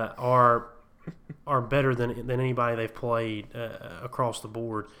 are better than anybody they've played across the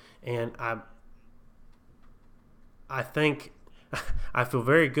board. And I think I feel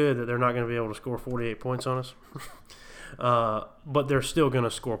very good that they're not going to be able to score 48 points on us. But they're still going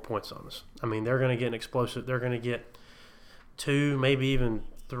to score points on us. I mean, they're going to get an explosive. They're going to get 2, maybe even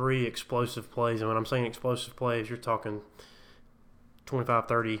 3 explosive plays. And when I'm saying explosive plays, you're talking 25,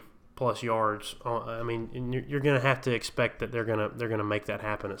 30 plus yards. I mean, you're going to have to expect that they're going to make that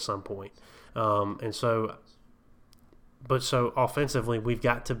happen at some point. And so offensively, we've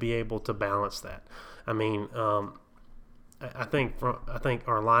got to be able to balance that. I mean, I think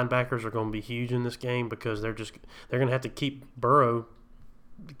our linebackers are going to be huge in this game because they're going to have to keep Burrow.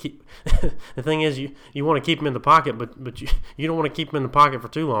 The thing is, you want to keep him in the pocket, but you don't want to keep him in the pocket for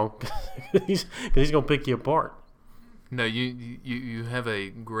too long because he's going to pick you apart. No, you have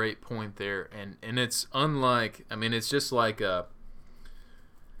a great point there, and it's unlike. I mean, it's just like if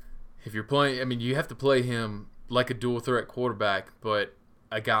you're playing. I mean, you have to play him like a dual threat quarterback, but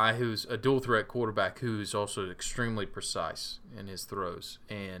a guy who's a dual threat quarterback who's also extremely precise in his throws.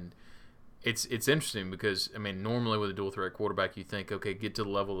 And it's interesting because, I mean, normally with a dual threat quarterback, you think, okay, get to the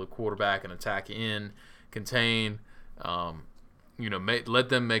level of the quarterback and attack in, contain, let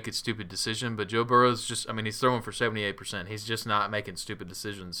them make a stupid decision. But Joe Burrow's just, I mean, he's throwing for 78%. He's just not making stupid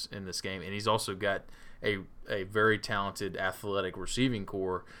decisions in this game. And he's also got a very talented athletic receiving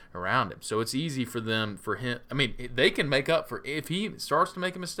core around him. So it's easy for him. I mean, they can make up for, if he starts to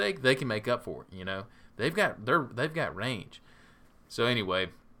make a mistake, they can make up for it, They've got range. So anyway,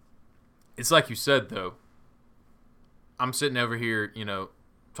 it's like you said though. I'm sitting over here,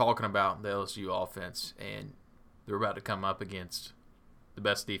 talking about the LSU offense, and they're about to come up against the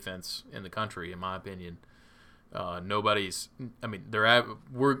best defense in the country, in my opinion. Nobody's. I mean,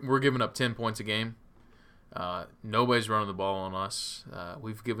 we're giving up 10 points a game. Nobody's running the ball on us.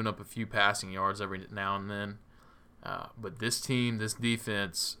 We've given up a few passing yards every now and then. But this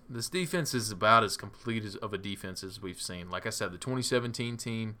defense is about as complete of a defense as we've seen. Like I said, the 2017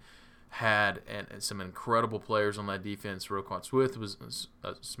 team had some incredible players on that defense. Roquan Swift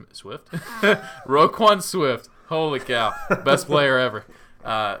Roquan Swift. Holy cow, best player ever.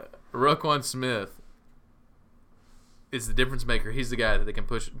 Roquan Smith is the difference maker. He's the guy that can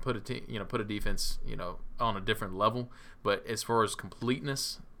put a defense, on a different level. But as far as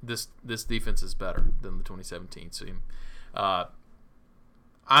completeness, this defense is better than the 2017 team.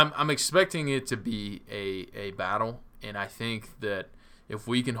 I'm expecting it to be a battle, and I think that if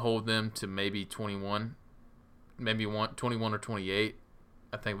we can hold them to maybe 21 or 28,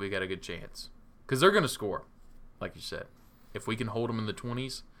 I think we got a good chance. Because they're going to score, like you said. If we can hold them in the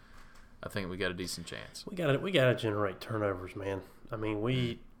 20s, I think we got a decent chance. We got to generate turnovers, man. I mean,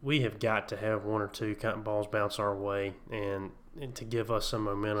 we have got to have one or two kind of balls bounce our way and to give us some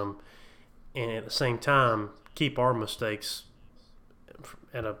momentum, and at the same time keep our mistakes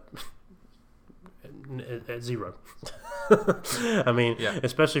at zero. I mean,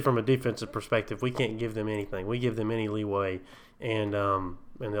 especially from a defensive perspective, we can't give them anything. We give them any leeway, and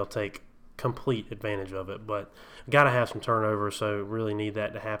they'll take complete advantage of it. But got to have some turnovers, so really need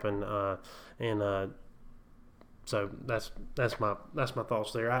that to happen. So that's my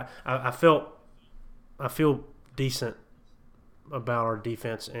thoughts there. I feel decent about our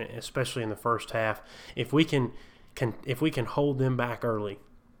defense, especially in the first half. If we can hold them back early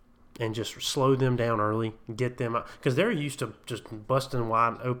and just slow them down early, get them out, because they're used to just busting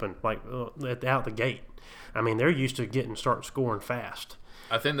wide open out the gate. I mean, they're used to start scoring fast.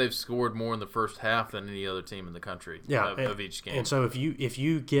 I think they've scored more in the first half than any other team in the country of each game. And so if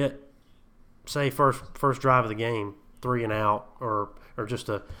you get, say, first drive of the game, 3 and out, or just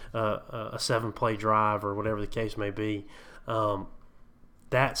a 7-play drive or whatever the case may be,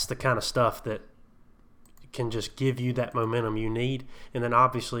 that's the kind of stuff that can just give you that momentum you need. And then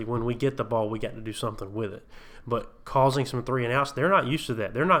obviously when we get the ball, we got to do something with it. But causing some 3 and outs, they're not used to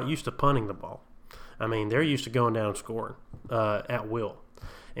that. They're not used to punting the ball. I mean, they're used to going down and scoring at will.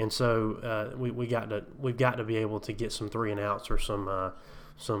 And so we've got to be able to get some 3 and outs or some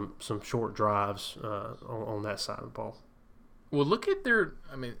short drives on that side of the ball. Well, look at their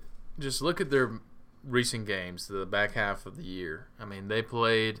recent games, the back half of the year. I mean, they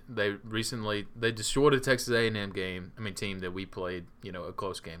destroyed a Texas A&M team that we played, a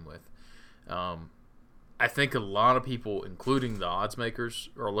close game with. I think a lot of people, including the odds makers,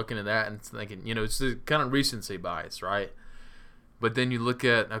 are looking at that and thinking, it's the kind of recency bias, right? But then you look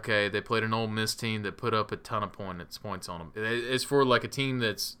at, they played an Ole Miss team that put up a ton of points on them. It's for like a team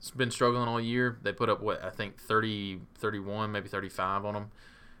that's been struggling all year. They put up, 30, 31, maybe 35 on them.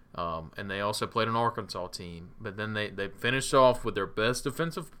 And they also played an Arkansas team. But then they finished off with their best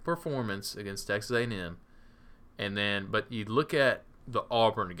defensive performance against Texas A&M. But you look at the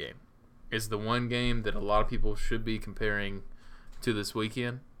Auburn game. It's the one game that a lot of people should be comparing to this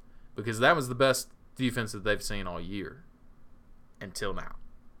weekend, because that was the best defense that they've seen all year until now.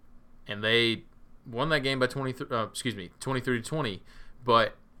 And they won that game by 23-20.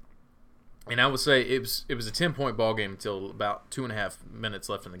 But, and I would say it was a 10-point ball game until about 2.5 minutes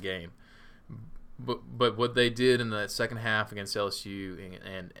left in the game. But what they did in the second half against LSU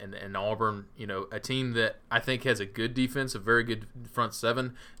and Auburn, a team that I think has a good defense, a very good front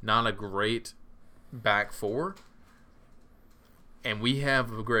seven, not a great back four. And we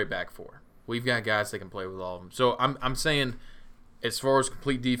have a great back four. We've got guys that can play with all of them. So I'm saying, as far as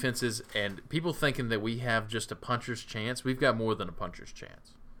complete defenses and people thinking that we have just a puncher's chance, we've got more than a puncher's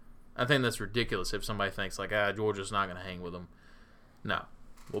chance. I think that's ridiculous if somebody thinks Georgia's not going to hang with them. No,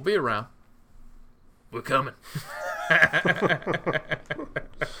 we'll be around. We're coming.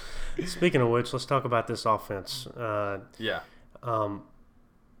 Speaking of which, let's talk about this offense.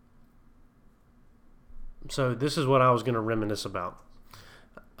 So this is what I was going to reminisce about.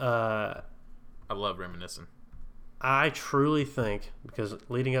 I love reminiscing. I truly think, because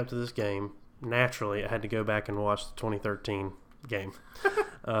leading up to this game, naturally I had to go back and watch the 2013 game.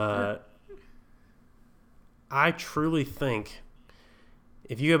 I truly think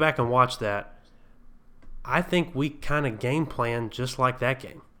if you go back and watch that, I think we kind of game plan just like that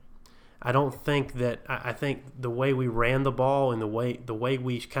game. I don't think that – I think the way we ran the ball and the way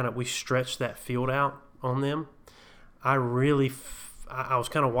we stretched that field out on them, I was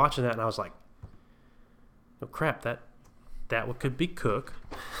kind of watching that and I was like, oh, crap, that could be Cook.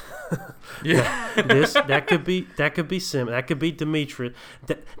 Yeah. that could be Sim. That could be Demetrius.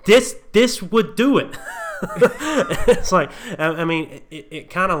 This would do it. It's like, I mean, it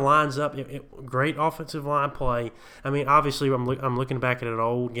kind of lines up. Great offensive line play. I mean, obviously, I'm looking back at an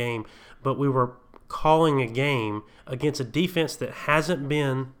old game, but we were calling a game against a defense that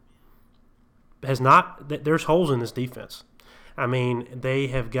there's holes in this defense. I mean,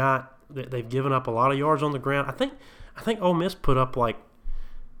 they've given up a lot of yards on the ground. I think Ole Miss put up like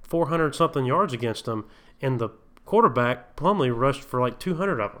 400 something yards against them, and the quarterback Plumlee rushed for like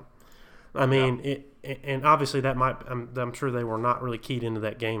 200 of them. I mean, and obviously that I'm sure they were not really keyed into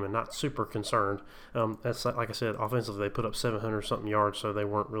that game and not super concerned. That's like I said, offensively they put up 700 something yards, so they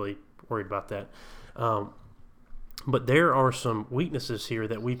weren't really worried about that. But there are some weaknesses here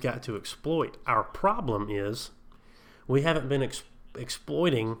that we've got to exploit. Our problem is we haven't been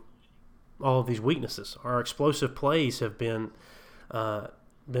exploiting all of these weaknesses. Our explosive plays have been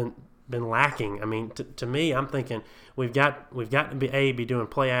lacking. I mean, to me, I'm thinking we've got to be doing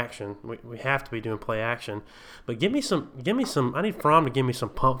play action. We have to be doing play action. But give me some. I need Fromm to give me some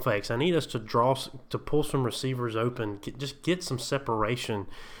pump fakes. I need us to pull some receivers open. Just get some separation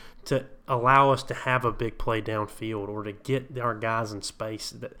to allow us to have a big play downfield or to get our guys in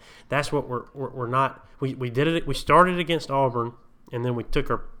space. That's what we're not. We did it. We started against Auburn, and then we took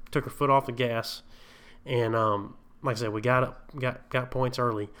our foot off the gas, and like I said, we got points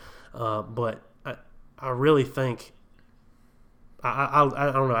early. But I really think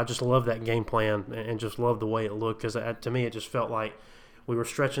I don't know. I just love that game plan and just love the way it looked because to me it just felt like we were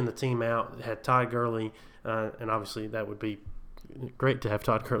stretching the team out. It had Todd Gurley, and obviously that would be great to have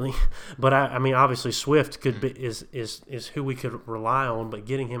Todd Gurley. But I mean, obviously Swift could be is who we could rely on. But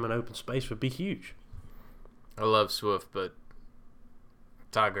getting him in open space would be huge. I love Swift, but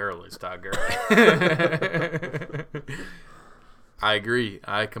Todd Gurley's Todd Gurley. I agree.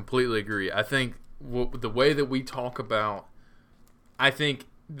 I completely agree. I think the way that we talk about, I think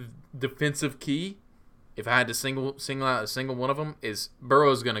the defensive key, if I had to single out a single one of them, is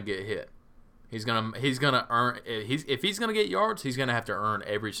Burrow's going to get hit. He's gonna earn. If he's gonna get yards, he's gonna have to earn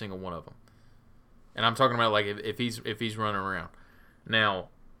every single one of them. And I'm talking about like if he's running around. Now,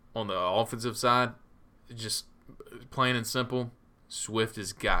 on the offensive side, just plain and simple, Swift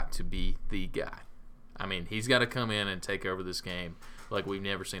has got to be the guy. I mean, he's got to come in and take over this game like we've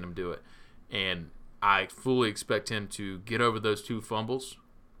never seen him do it. And I fully expect him to get over those 2 fumbles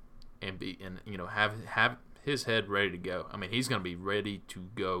and have his head ready to go. I mean, he's going to be ready to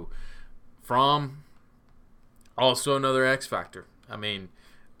go. Fromm, also another X factor. I mean,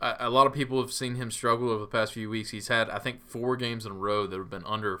 a lot of people have seen him struggle over the past few weeks. He's had, I think, 4 games in a row that have been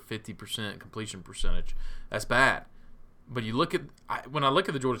under 50% completion percentage. That's bad. But you look at when I look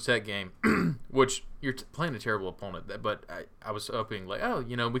at the Georgia Tech game, which you're playing a terrible opponent, but I was hoping like,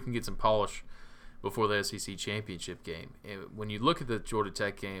 we can get some polish before the SEC championship game. And when you look at the Georgia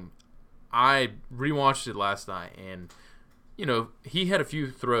Tech game, I rewatched it last night, and he had a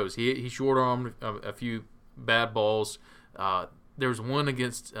few throws. He short-armed a few bad balls. There was one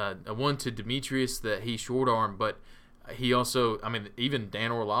against one to Demetrius that he short-armed, but he also, I mean, even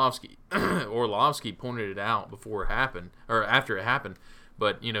Dan Orlovsky pointed it out before it happened, or after it happened.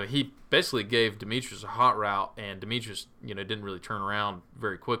 But, he basically gave Demetrius a hot route, and Demetrius, didn't really turn around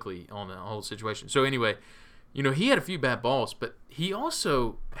very quickly on the whole situation. So, anyway, he had a few bad balls, but he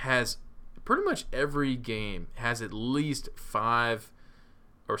also has pretty much every game has at least 5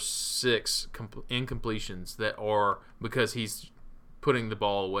 or 6 incompletions that are because he's putting the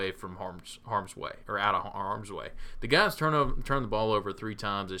ball away from harm's way or out of harm's way. The guys turned the ball over 3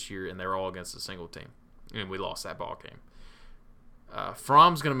 times this year, and they're all against a single team, and we lost that ball game.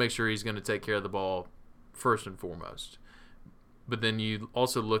 Fromm's going to make sure he's going to take care of the ball first and foremost. But then you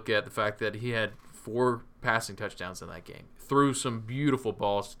also look at the fact that he had 4 passing touchdowns in that game. Threw some beautiful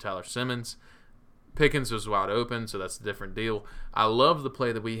balls to Tyler Simmons. Pickens was wide open, so that's a different deal. I love the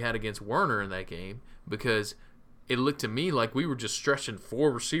play that we had against Werner in that game because it looked to me like we were just stretching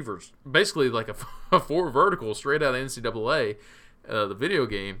 4 receivers, basically like a 4 vertical straight out of NCAA, the video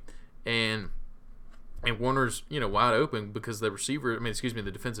game, and Warner's wide open because the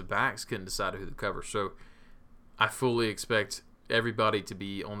defensive backs couldn't decide who to cover. So I fully expect everybody to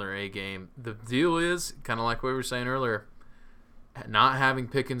be on their A game. The deal is kind of like what we were saying earlier, not having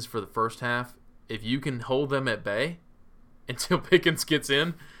Pickens for the first half. If you can hold them at bay until Pickens gets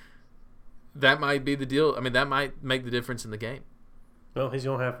in, that might be the deal. I mean, that might make the difference in the game. Well, he's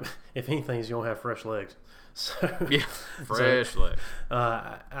gonna have, if anything, he's gonna have fresh legs. So, yeah, fresh legs.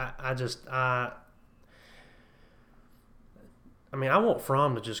 I mean, I want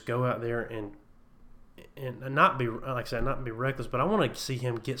Fromm to just go out there and not be, like I said, not be reckless, but I want to see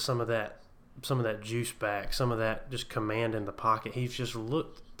him get some of that juice back, some of that just command in the pocket. He's just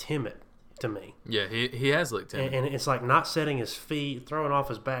looked timid to me. Yeah, he has looked timid. And it's like not setting his feet, throwing off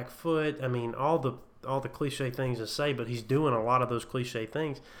his back foot. I mean, all the cliche things to say, but he's doing a lot of those cliche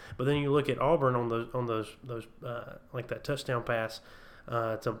things. But then you look at Auburn on those like that touchdown pass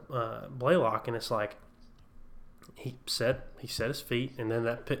to Blaylock, and it's like he set his feet, and then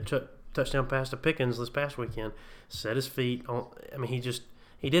that touchdown pass to Pickens this past weekend set his feet on. I mean,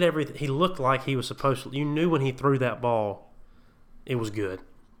 he did everything. He looked like he was supposed to. You knew when he threw that ball, it was good.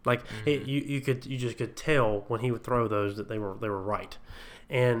 Like you just could tell when he would throw those that they were right.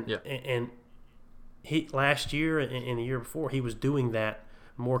 And he last year and the year before he was doing that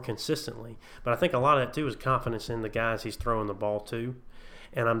more consistently. But I think a lot of that too is confidence in the guys he's throwing the ball to.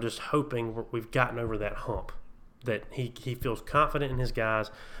 And I'm just hoping we've gotten over that hump, that he feels confident in his guys.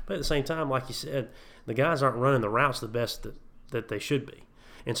 But at the same time, like you said, the guys aren't running the routes the best that they should be.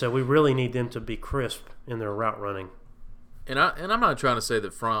 And so we really need them to be crisp in their route running. And I'm not trying to say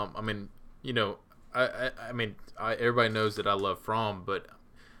that Fromm. I mean, you know, everybody knows that I love Fromm, but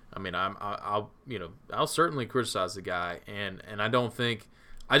I mean, I'll certainly criticize the guy, and I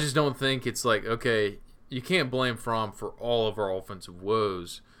just don't think it's like, okay, you can't blame Fromm for all of our offensive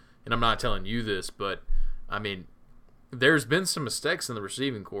woes. And I'm not telling you this, but I mean, there's been some mistakes in the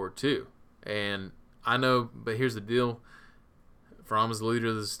receiving corps too, and I know. But here's the deal. Fromm is the leader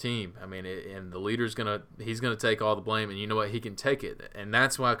of this team. I mean, and the leader's he's gonna take all the blame, and you know what? He can take it, and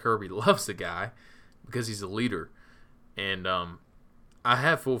that's why Kirby loves the guy, because he's a leader, and I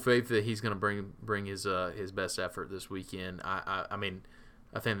have full faith that he's gonna bring his best effort this weekend. I mean,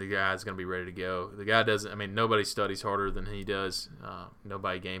 I think the guy's gonna be ready to go. The guy doesn't. I mean, nobody studies harder than he does.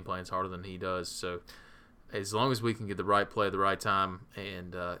 Nobody game plans harder than he does. So as long as we can get the right play at the right time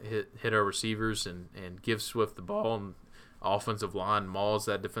and hit our receivers and give Swift the ball and offensive line mauls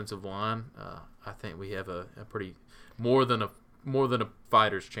that defensive line, I think we have a pretty more than a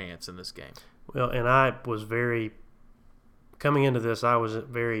fighter's chance in this game. Well, and I was coming into this, I was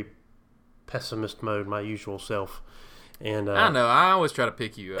very pessimist mode, my usual self. And I know, I always try to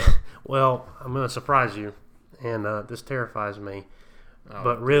pick you up. Well, I'm going to surprise you, and this terrifies me.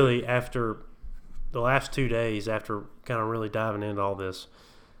 But really, after the last 2 days, after kind of really diving into all this,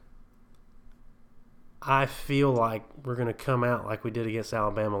 I feel like we're going to come out like we did against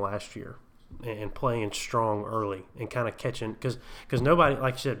Alabama last year and playing strong early and kind of catching, because nobody,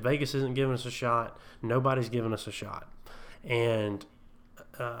 like you said, Vegas isn't giving us a shot. Nobody's giving us a shot. And,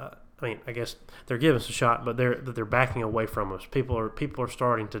 I mean, I guess they're giving us a shot, but they're backing away from us. People are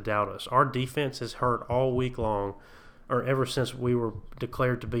starting to doubt us. Our defense has hurt all week long, or ever since we were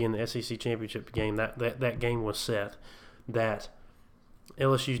declared to be in the SEC championship game. That game was set, that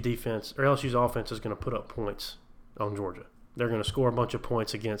LSU's defense or LSU's offense is going to put up points on Georgia. They're going to score a bunch of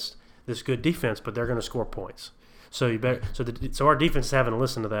points against this good defense, but they're going to score points. So you better. So our defense is having to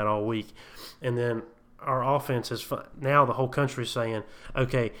listen to that all week, and then our offense is now the whole country is saying,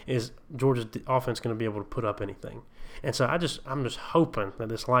 okay, is Georgia's offense going to be able to put up anything? And so I'm just hoping that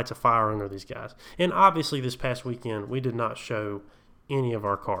this lights a fire under these guys. And obviously this past weekend we did not show any of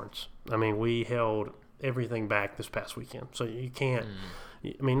our cards. I mean, we held everything back this past weekend. So you can't.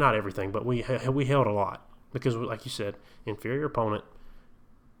 I mean, not everything, but we held a lot because, like you said, inferior opponent.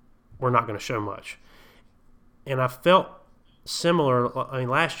 We're not going to show much. And I felt similar. I mean,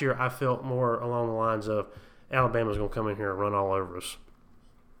 last year I felt more along the lines of Alabama's going to come in here and run all over us.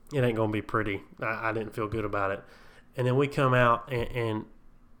 It ain't going to be pretty. I didn't feel good about it. And then we come out and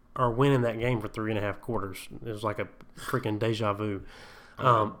are winning that game for 3.5 quarters. It was like a freaking deja vu.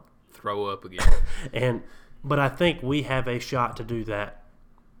 Throw up again. But I think we have a shot to do that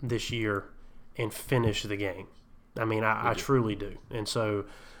this year and finish the game. I mean, I truly do. And so,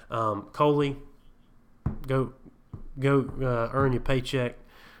 Coley, go earn your paycheck.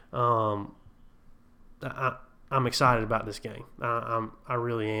 I'm excited about this game. I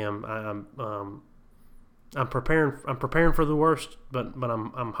really am. I'm preparing for the worst, but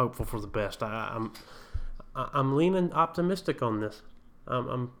I'm hopeful for the best. I'm leaning optimistic on this.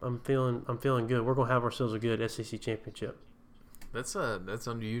 I'm feeling good. We're gonna have ourselves a good SEC championship. That's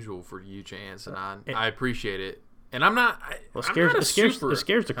unusual for you, Chance, and I appreciate it. And I'm not. It scares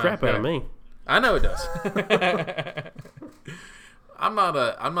the crap out of me. I know it does. I'm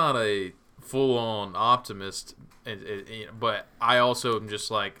not a full on optimist, but I also am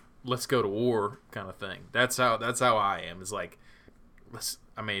just like, let's go to war kind of thing. That's how I am. It's like,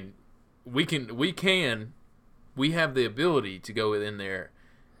 we have the ability to go in there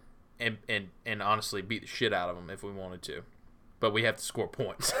and honestly beat the shit out of them if we wanted to, but we have to score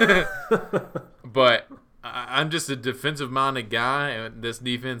points. But I'm just a defensive minded guy, and this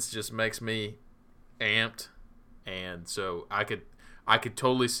defense just makes me amped, and so I could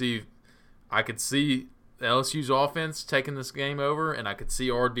totally see I could see LSU's offense taking this game over, and I could see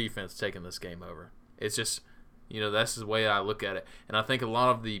our defense taking this game over. It's just, that's the way I look at it. And I think a lot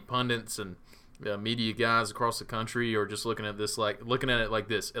of the pundits and media guys across the country are just looking at it like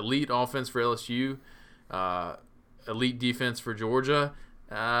this: elite offense for LSU, elite defense for Georgia,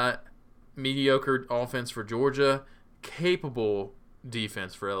 mediocre offense for Georgia, capable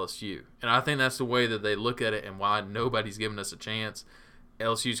defense for LSU. And I think that's the way that they look at it, and why nobody's giving us a chance.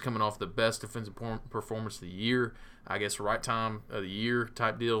 LSU's coming off the best defensive performance of the year. I guess right time of the year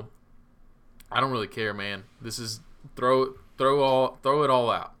type deal. I don't really care, man. This is throw it all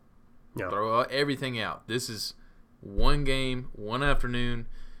out. Yeah. Throw everything out. This is one game, one afternoon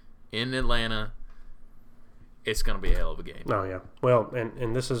in Atlanta. It's going to be a hell of a game. Oh yeah. Well,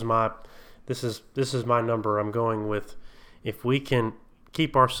 and this is my number. I'm going with, if we can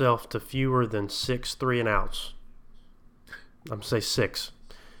keep ourselves to fewer than 6 3-and-outs. I'm going to say 6.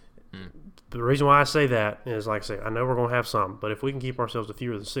 The reason why I say that is, like I say, I know we're going to have some, but if we can keep ourselves to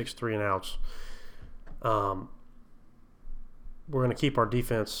fewer than 6 3-and-outs, we're going to keep our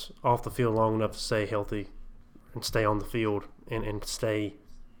defense off the field long enough to stay healthy and stay on the field and stay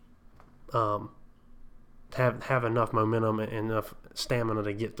have enough momentum and enough stamina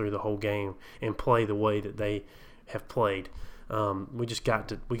to get through the whole game and play the way that they have played. We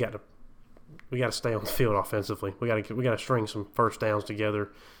got to stay on the field offensively. We got to string some first downs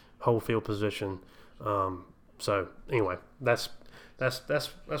together, whole field position. So anyway, that's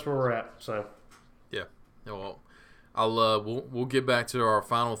where we're at. So yeah, well, we'll get back to our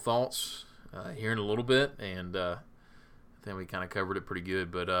final thoughts here in a little bit, and I think we kind of covered it pretty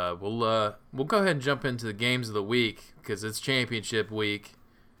good. But we'll go ahead and jump into the games of the week, because it's championship week.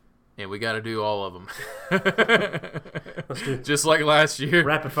 And we got to do all of them. let's do just like last year.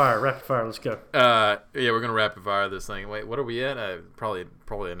 Rapid fire. Let's go. Yeah, we're gonna rapid fire this thing. Wait, what are we at? Probably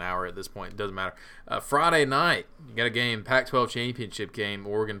an hour at this point. It doesn't matter. Friday night, you got a game, Pac-12 championship game.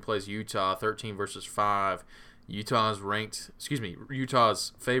 Oregon plays Utah, 13 versus 5. Utah's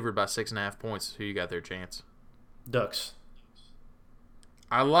favored by 6.5 points. Who you got there, Chance? Ducks.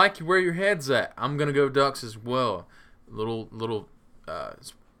 I like where your head's at. I'm gonna go Ducks as well. Little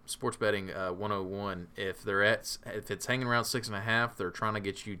sports betting 101. If it's hanging around 6.5, they're trying to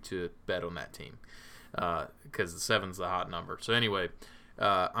get you to bet on that team, because the 7's the hot number. So anyway,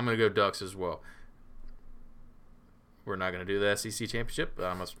 I'm gonna go Ducks as well. We're not gonna do the SEC championship.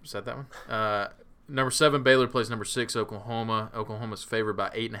 I must have said that one. Number 7 Baylor plays number 6 Oklahoma. Oklahoma's favored by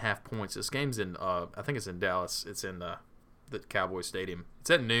 8.5 points. This game's in I think it's in Dallas. It's in the Cowboys Stadium. It's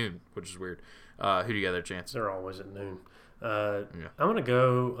at noon, which is weird. Who do you got there, Chance? They're always at noon. I'm gonna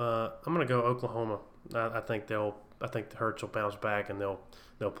go Oklahoma. I think the Hurts will bounce back and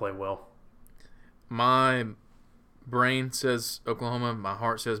they'll play well. My brain says Oklahoma. My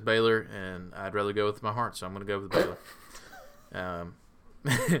heart says Baylor, and I'd rather go with my heart, so I'm gonna go with Baylor.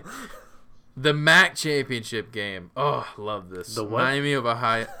 The MAC championship game. Oh, love this. The what? Miami of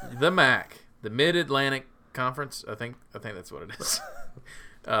Ohio. The MAC, the Mid-Atlantic Conference. I think that's what it is.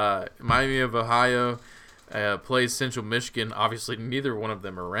 Miami of Ohio plays Central Michigan. Obviously, neither one of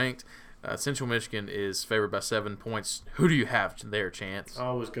them are ranked. Central Michigan is favored by 7 points. Who do you have there, Chance? I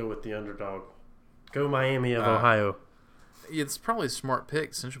always go with the underdog. Go Miami of Ohio. It's probably a smart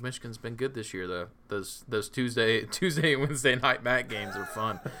pick. Central Michigan's been good this year, though. Those Tuesday and Wednesday night MAC games are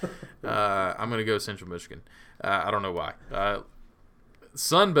fun. I'm going to go Central Michigan. I don't know why.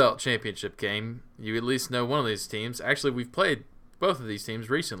 Sun Belt Championship game. You at least know one of these teams. Actually, we've played both of these teams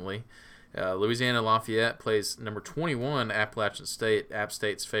recently. Louisiana Lafayette plays number 21 Appalachian State. App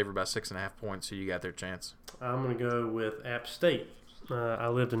State's favored by 6.5 points. Who you got there, Chance? I'm going to go with App State. I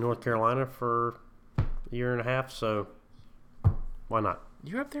lived in North Carolina for a year and a half, so why not?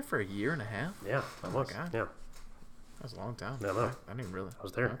 You were up there for a year and a half? Yeah, I was. God. Yeah, That's a long time. No. I didn't even realize. I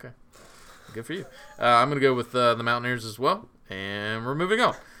was there. Okay. Good for you. I'm going to go with the Mountaineers as well, and we're moving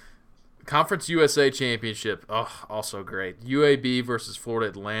on. Conference USA Championship. Oh, also great. UAB versus Florida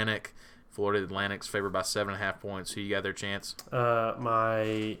Atlantic. Florida Atlantic's favored by 7.5 points. Who you got there, Chance?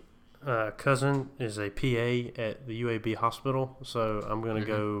 My cousin is a PA at the UAB hospital, so I'm going to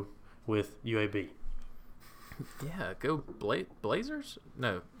go with UAB. Yeah, go Blazers?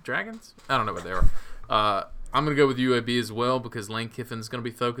 No, Dragons? I don't know what they are. I'm going to go with UAB as well, because Lane Kiffin's going to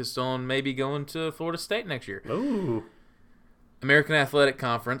be focused on maybe going to Florida State next year. Ooh. American Athletic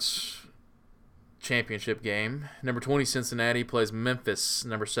Conference Championship game. Number 20 Cincinnati plays Memphis.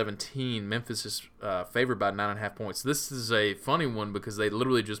 Number 17 Memphis is favored by 9.5 points. This is a funny one because they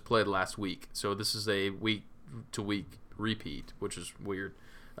literally just played last week, so this is a week-to-week repeat, which is weird.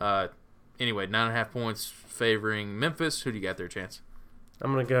 Anyway, 9.5 points favoring Memphis. Who do you got there, Chance?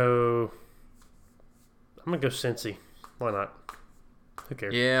 I'm going to go I'm gonna go Cincy. Why not? Who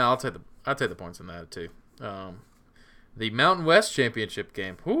cares? Yeah, I'll take the points on that too. The Mountain West Championship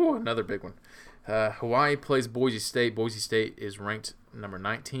game. Ooh, another big one. Hawaii plays Boise State. Boise State is ranked number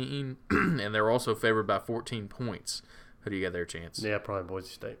 19, and they're also favored by 14 points. Who do you got there, Chance? Yeah, probably Boise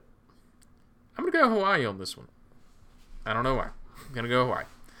State. I'm going to go Hawaii on this one. I don't know why. I'm going to go Hawaii.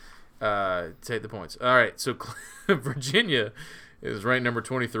 Take the points. All right, so Virginia is ranked number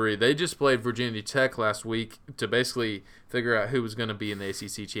 23. They just played Virginia Tech last week to basically figure out who was going to be in the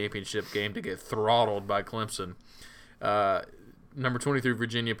ACC championship game to get throttled by Clemson. Number 23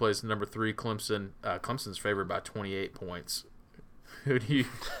 Virginia plays number 3 Clemson. Clemson's favored by 28 points. Who do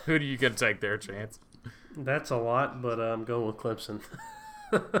you gonna take there, Chance? That's a lot, but I'm going with Clemson.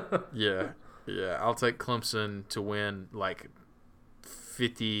 Yeah, I'll take Clemson to win like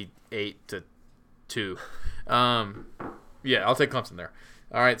 58-2. Yeah, I'll take Clemson there.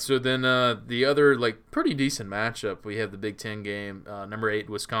 All right, so then the other like pretty decent matchup, we have the Big Ten game. Number 8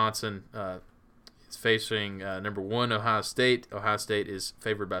 Wisconsin is facing number 1 Ohio State. Ohio State is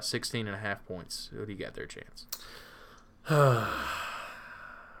favored by 16.5 points. Who do you got there, Chance?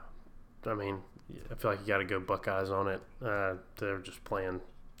 I mean, I feel like you got to go Buckeyes on it. They're just playing.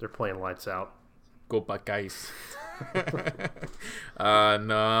 They're playing lights out. Go Buckeyes. No, I'm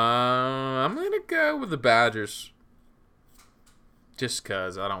gonna go with the Badgers. Just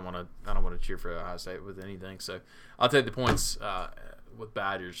cause I don't want to cheer for Ohio State with anything. So I'll take the points with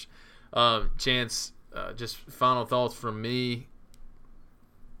Badgers. Chance, just final thoughts from me.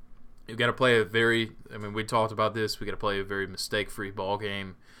 You've got to play we talked about this. We got to play a very mistake-free ball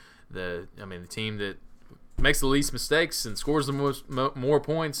game. The team that makes the least mistakes and scores the more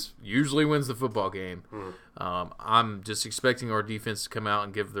points usually wins the football game. I'm just expecting our defense to come out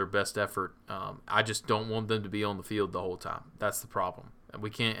and give their best effort. I just don't want them to be on the field the whole time. That's the problem. We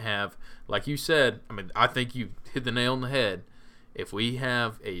can't have, like you said, I think you hit the nail on the head. If we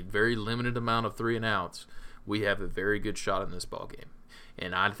have a very limited amount of 3 and outs, we have a very good shot in this ball game.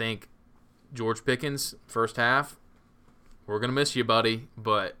 And I think George Pickens, first half, we're going to miss you, buddy,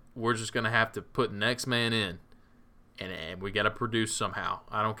 but we're just going to have to put next man in, and we got to produce somehow.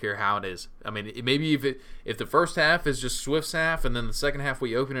 I don't care how it is. Maybe if the first half is just Swift's half and then the second half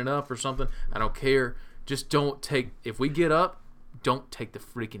we open it up or something, I don't care. Just don't take – if we get up, don't take the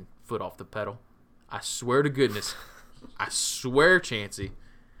freaking foot off the pedal. I swear to goodness. I swear, Chancey.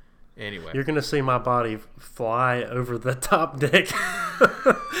 Anyway. You're going to see my body fly over the top deck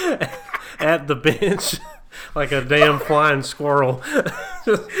at the bench like a damn flying squirrel.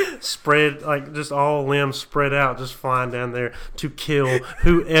 Just spread, like just all limbs spread out, just flying down there to kill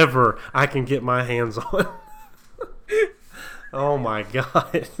whoever I can get my hands on. Oh, my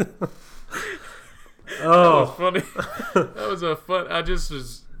God. Oh, funny. That was a fun. I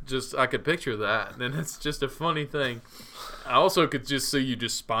I could picture that, and it's just a funny thing. I also could just see you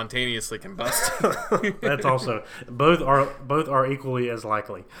just spontaneously combust. That's also both are equally as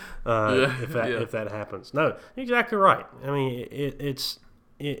likely if that happens. No, you're exactly right. It's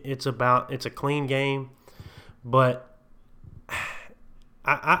a clean game, but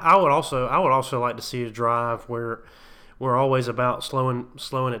I would also like to see a drive where we're always about slowing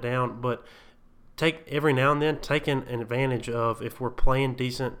it down, but take every now and then taking advantage of, if we're playing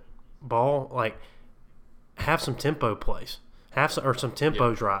decent ball, like have some tempo plays, some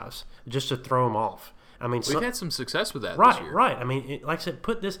tempo drives just to throw them off. We've had some success with that right, this year. Right. Like I said,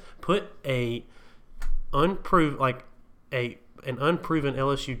 put an unproven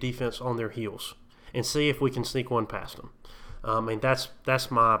LSU defense on their heels and see if we can sneak one past them. That's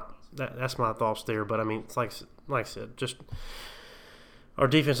my thoughts there. But it's like I said, just our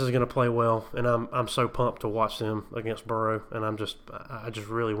defense is going to play well, and I'm so pumped to watch them against Burrow, and I just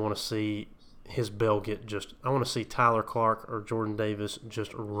really want to see his bell I want to see Tyler Clark or Jordan Davis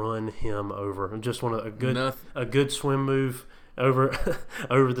just run him over. I just want a good swim move over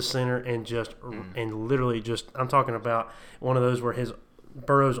the center and and literally just, I'm talking about one of those where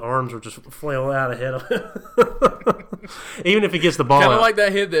Burrow's arms are just flail out ahead of him. Even if he gets the ball kind of out. like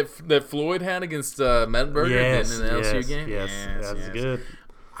that hit that Floyd had against Mettenberger in the LSU game. Yes, that's good.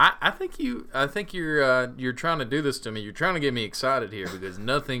 I think you're trying to do this to me. You're trying to get me excited here, because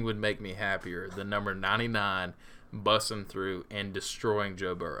nothing would make me happier than number 99 busting through and destroying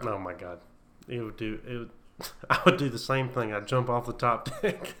Joe Burrow. Oh my God, I would do the same thing. I'd jump off the top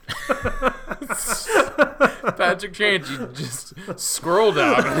deck. Patrick Chancey just scrolled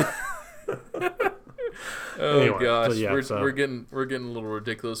out. Anyway, gosh, we're getting a little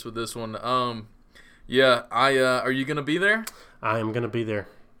ridiculous with this one. Are you gonna be there? I am gonna be there.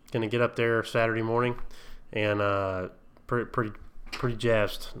 Gonna get up there Saturday morning, and pretty pretty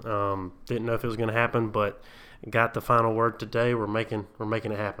jazzed. Didn't know if it was going to happen, but got the final word today. We're making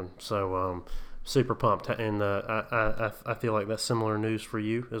it happen. So super pumped, and I feel like that's similar news for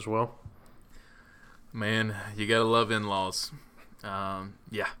you as well. Man, you gotta love in-laws.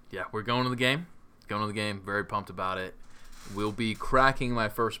 Yeah, we're going to the game. Very pumped about it. We'll be cracking my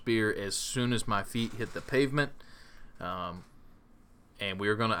first beer as soon as my feet hit the pavement. And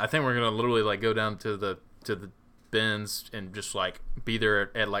I think we're gonna literally like go down to the Ben's and just like be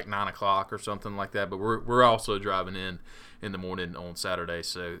there at like 9 o'clock or something like that. But we're also driving in the morning on Saturday,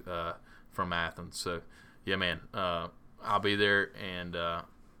 so from Athens. So yeah, man, I'll be there, and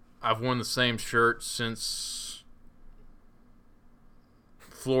I've worn the same shirt since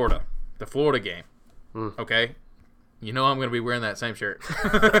Florida, the Florida game. Okay, you know I'm going to be wearing that same shirt.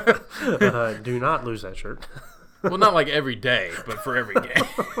 Do not lose that shirt. Well, not like every day, but for every game.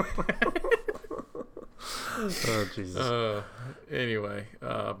 Oh Jesus. Anyway,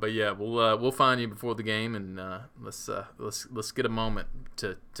 but yeah, we'll find you before the game, and let's get a moment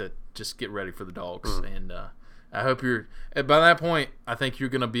to just get ready for the Dogs. And I hope by that point, I think you're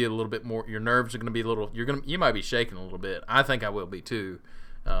gonna be a little bit more. Your nerves are gonna be a little. You might be shaking a little bit. I think I will be too,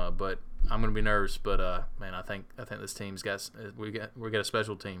 but I'm gonna be nervous. But man, I think this team's we got a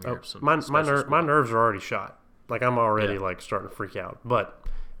special team here. My nerves are already shot. Like I'm already like starting to freak out, but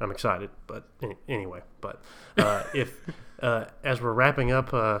I'm excited. But anyway, if as we're wrapping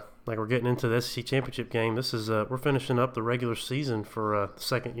up, like we're getting into the SEC championship game, this is we're finishing up the regular season for the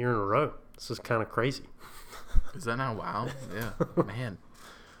second year in a row. This is kind of crazy. Is that not wild? Yeah, man.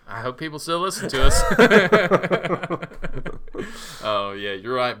 I hope people still listen to us. Oh yeah,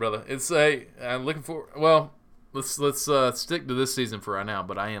 you're right, brother. I'm looking for. Well, let's stick to this season for right now.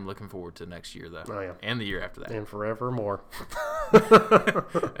 But I am looking forward to next year though, and the year after that, and forevermore.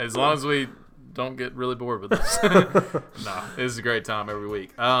 As long as we don't get really bored with this. No, this is a great time every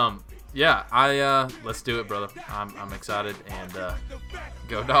week. Yeah, let's do it, brother. I'm excited, and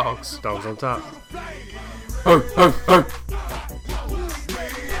go Dogs. Dogs on top. Ho, ho, ho.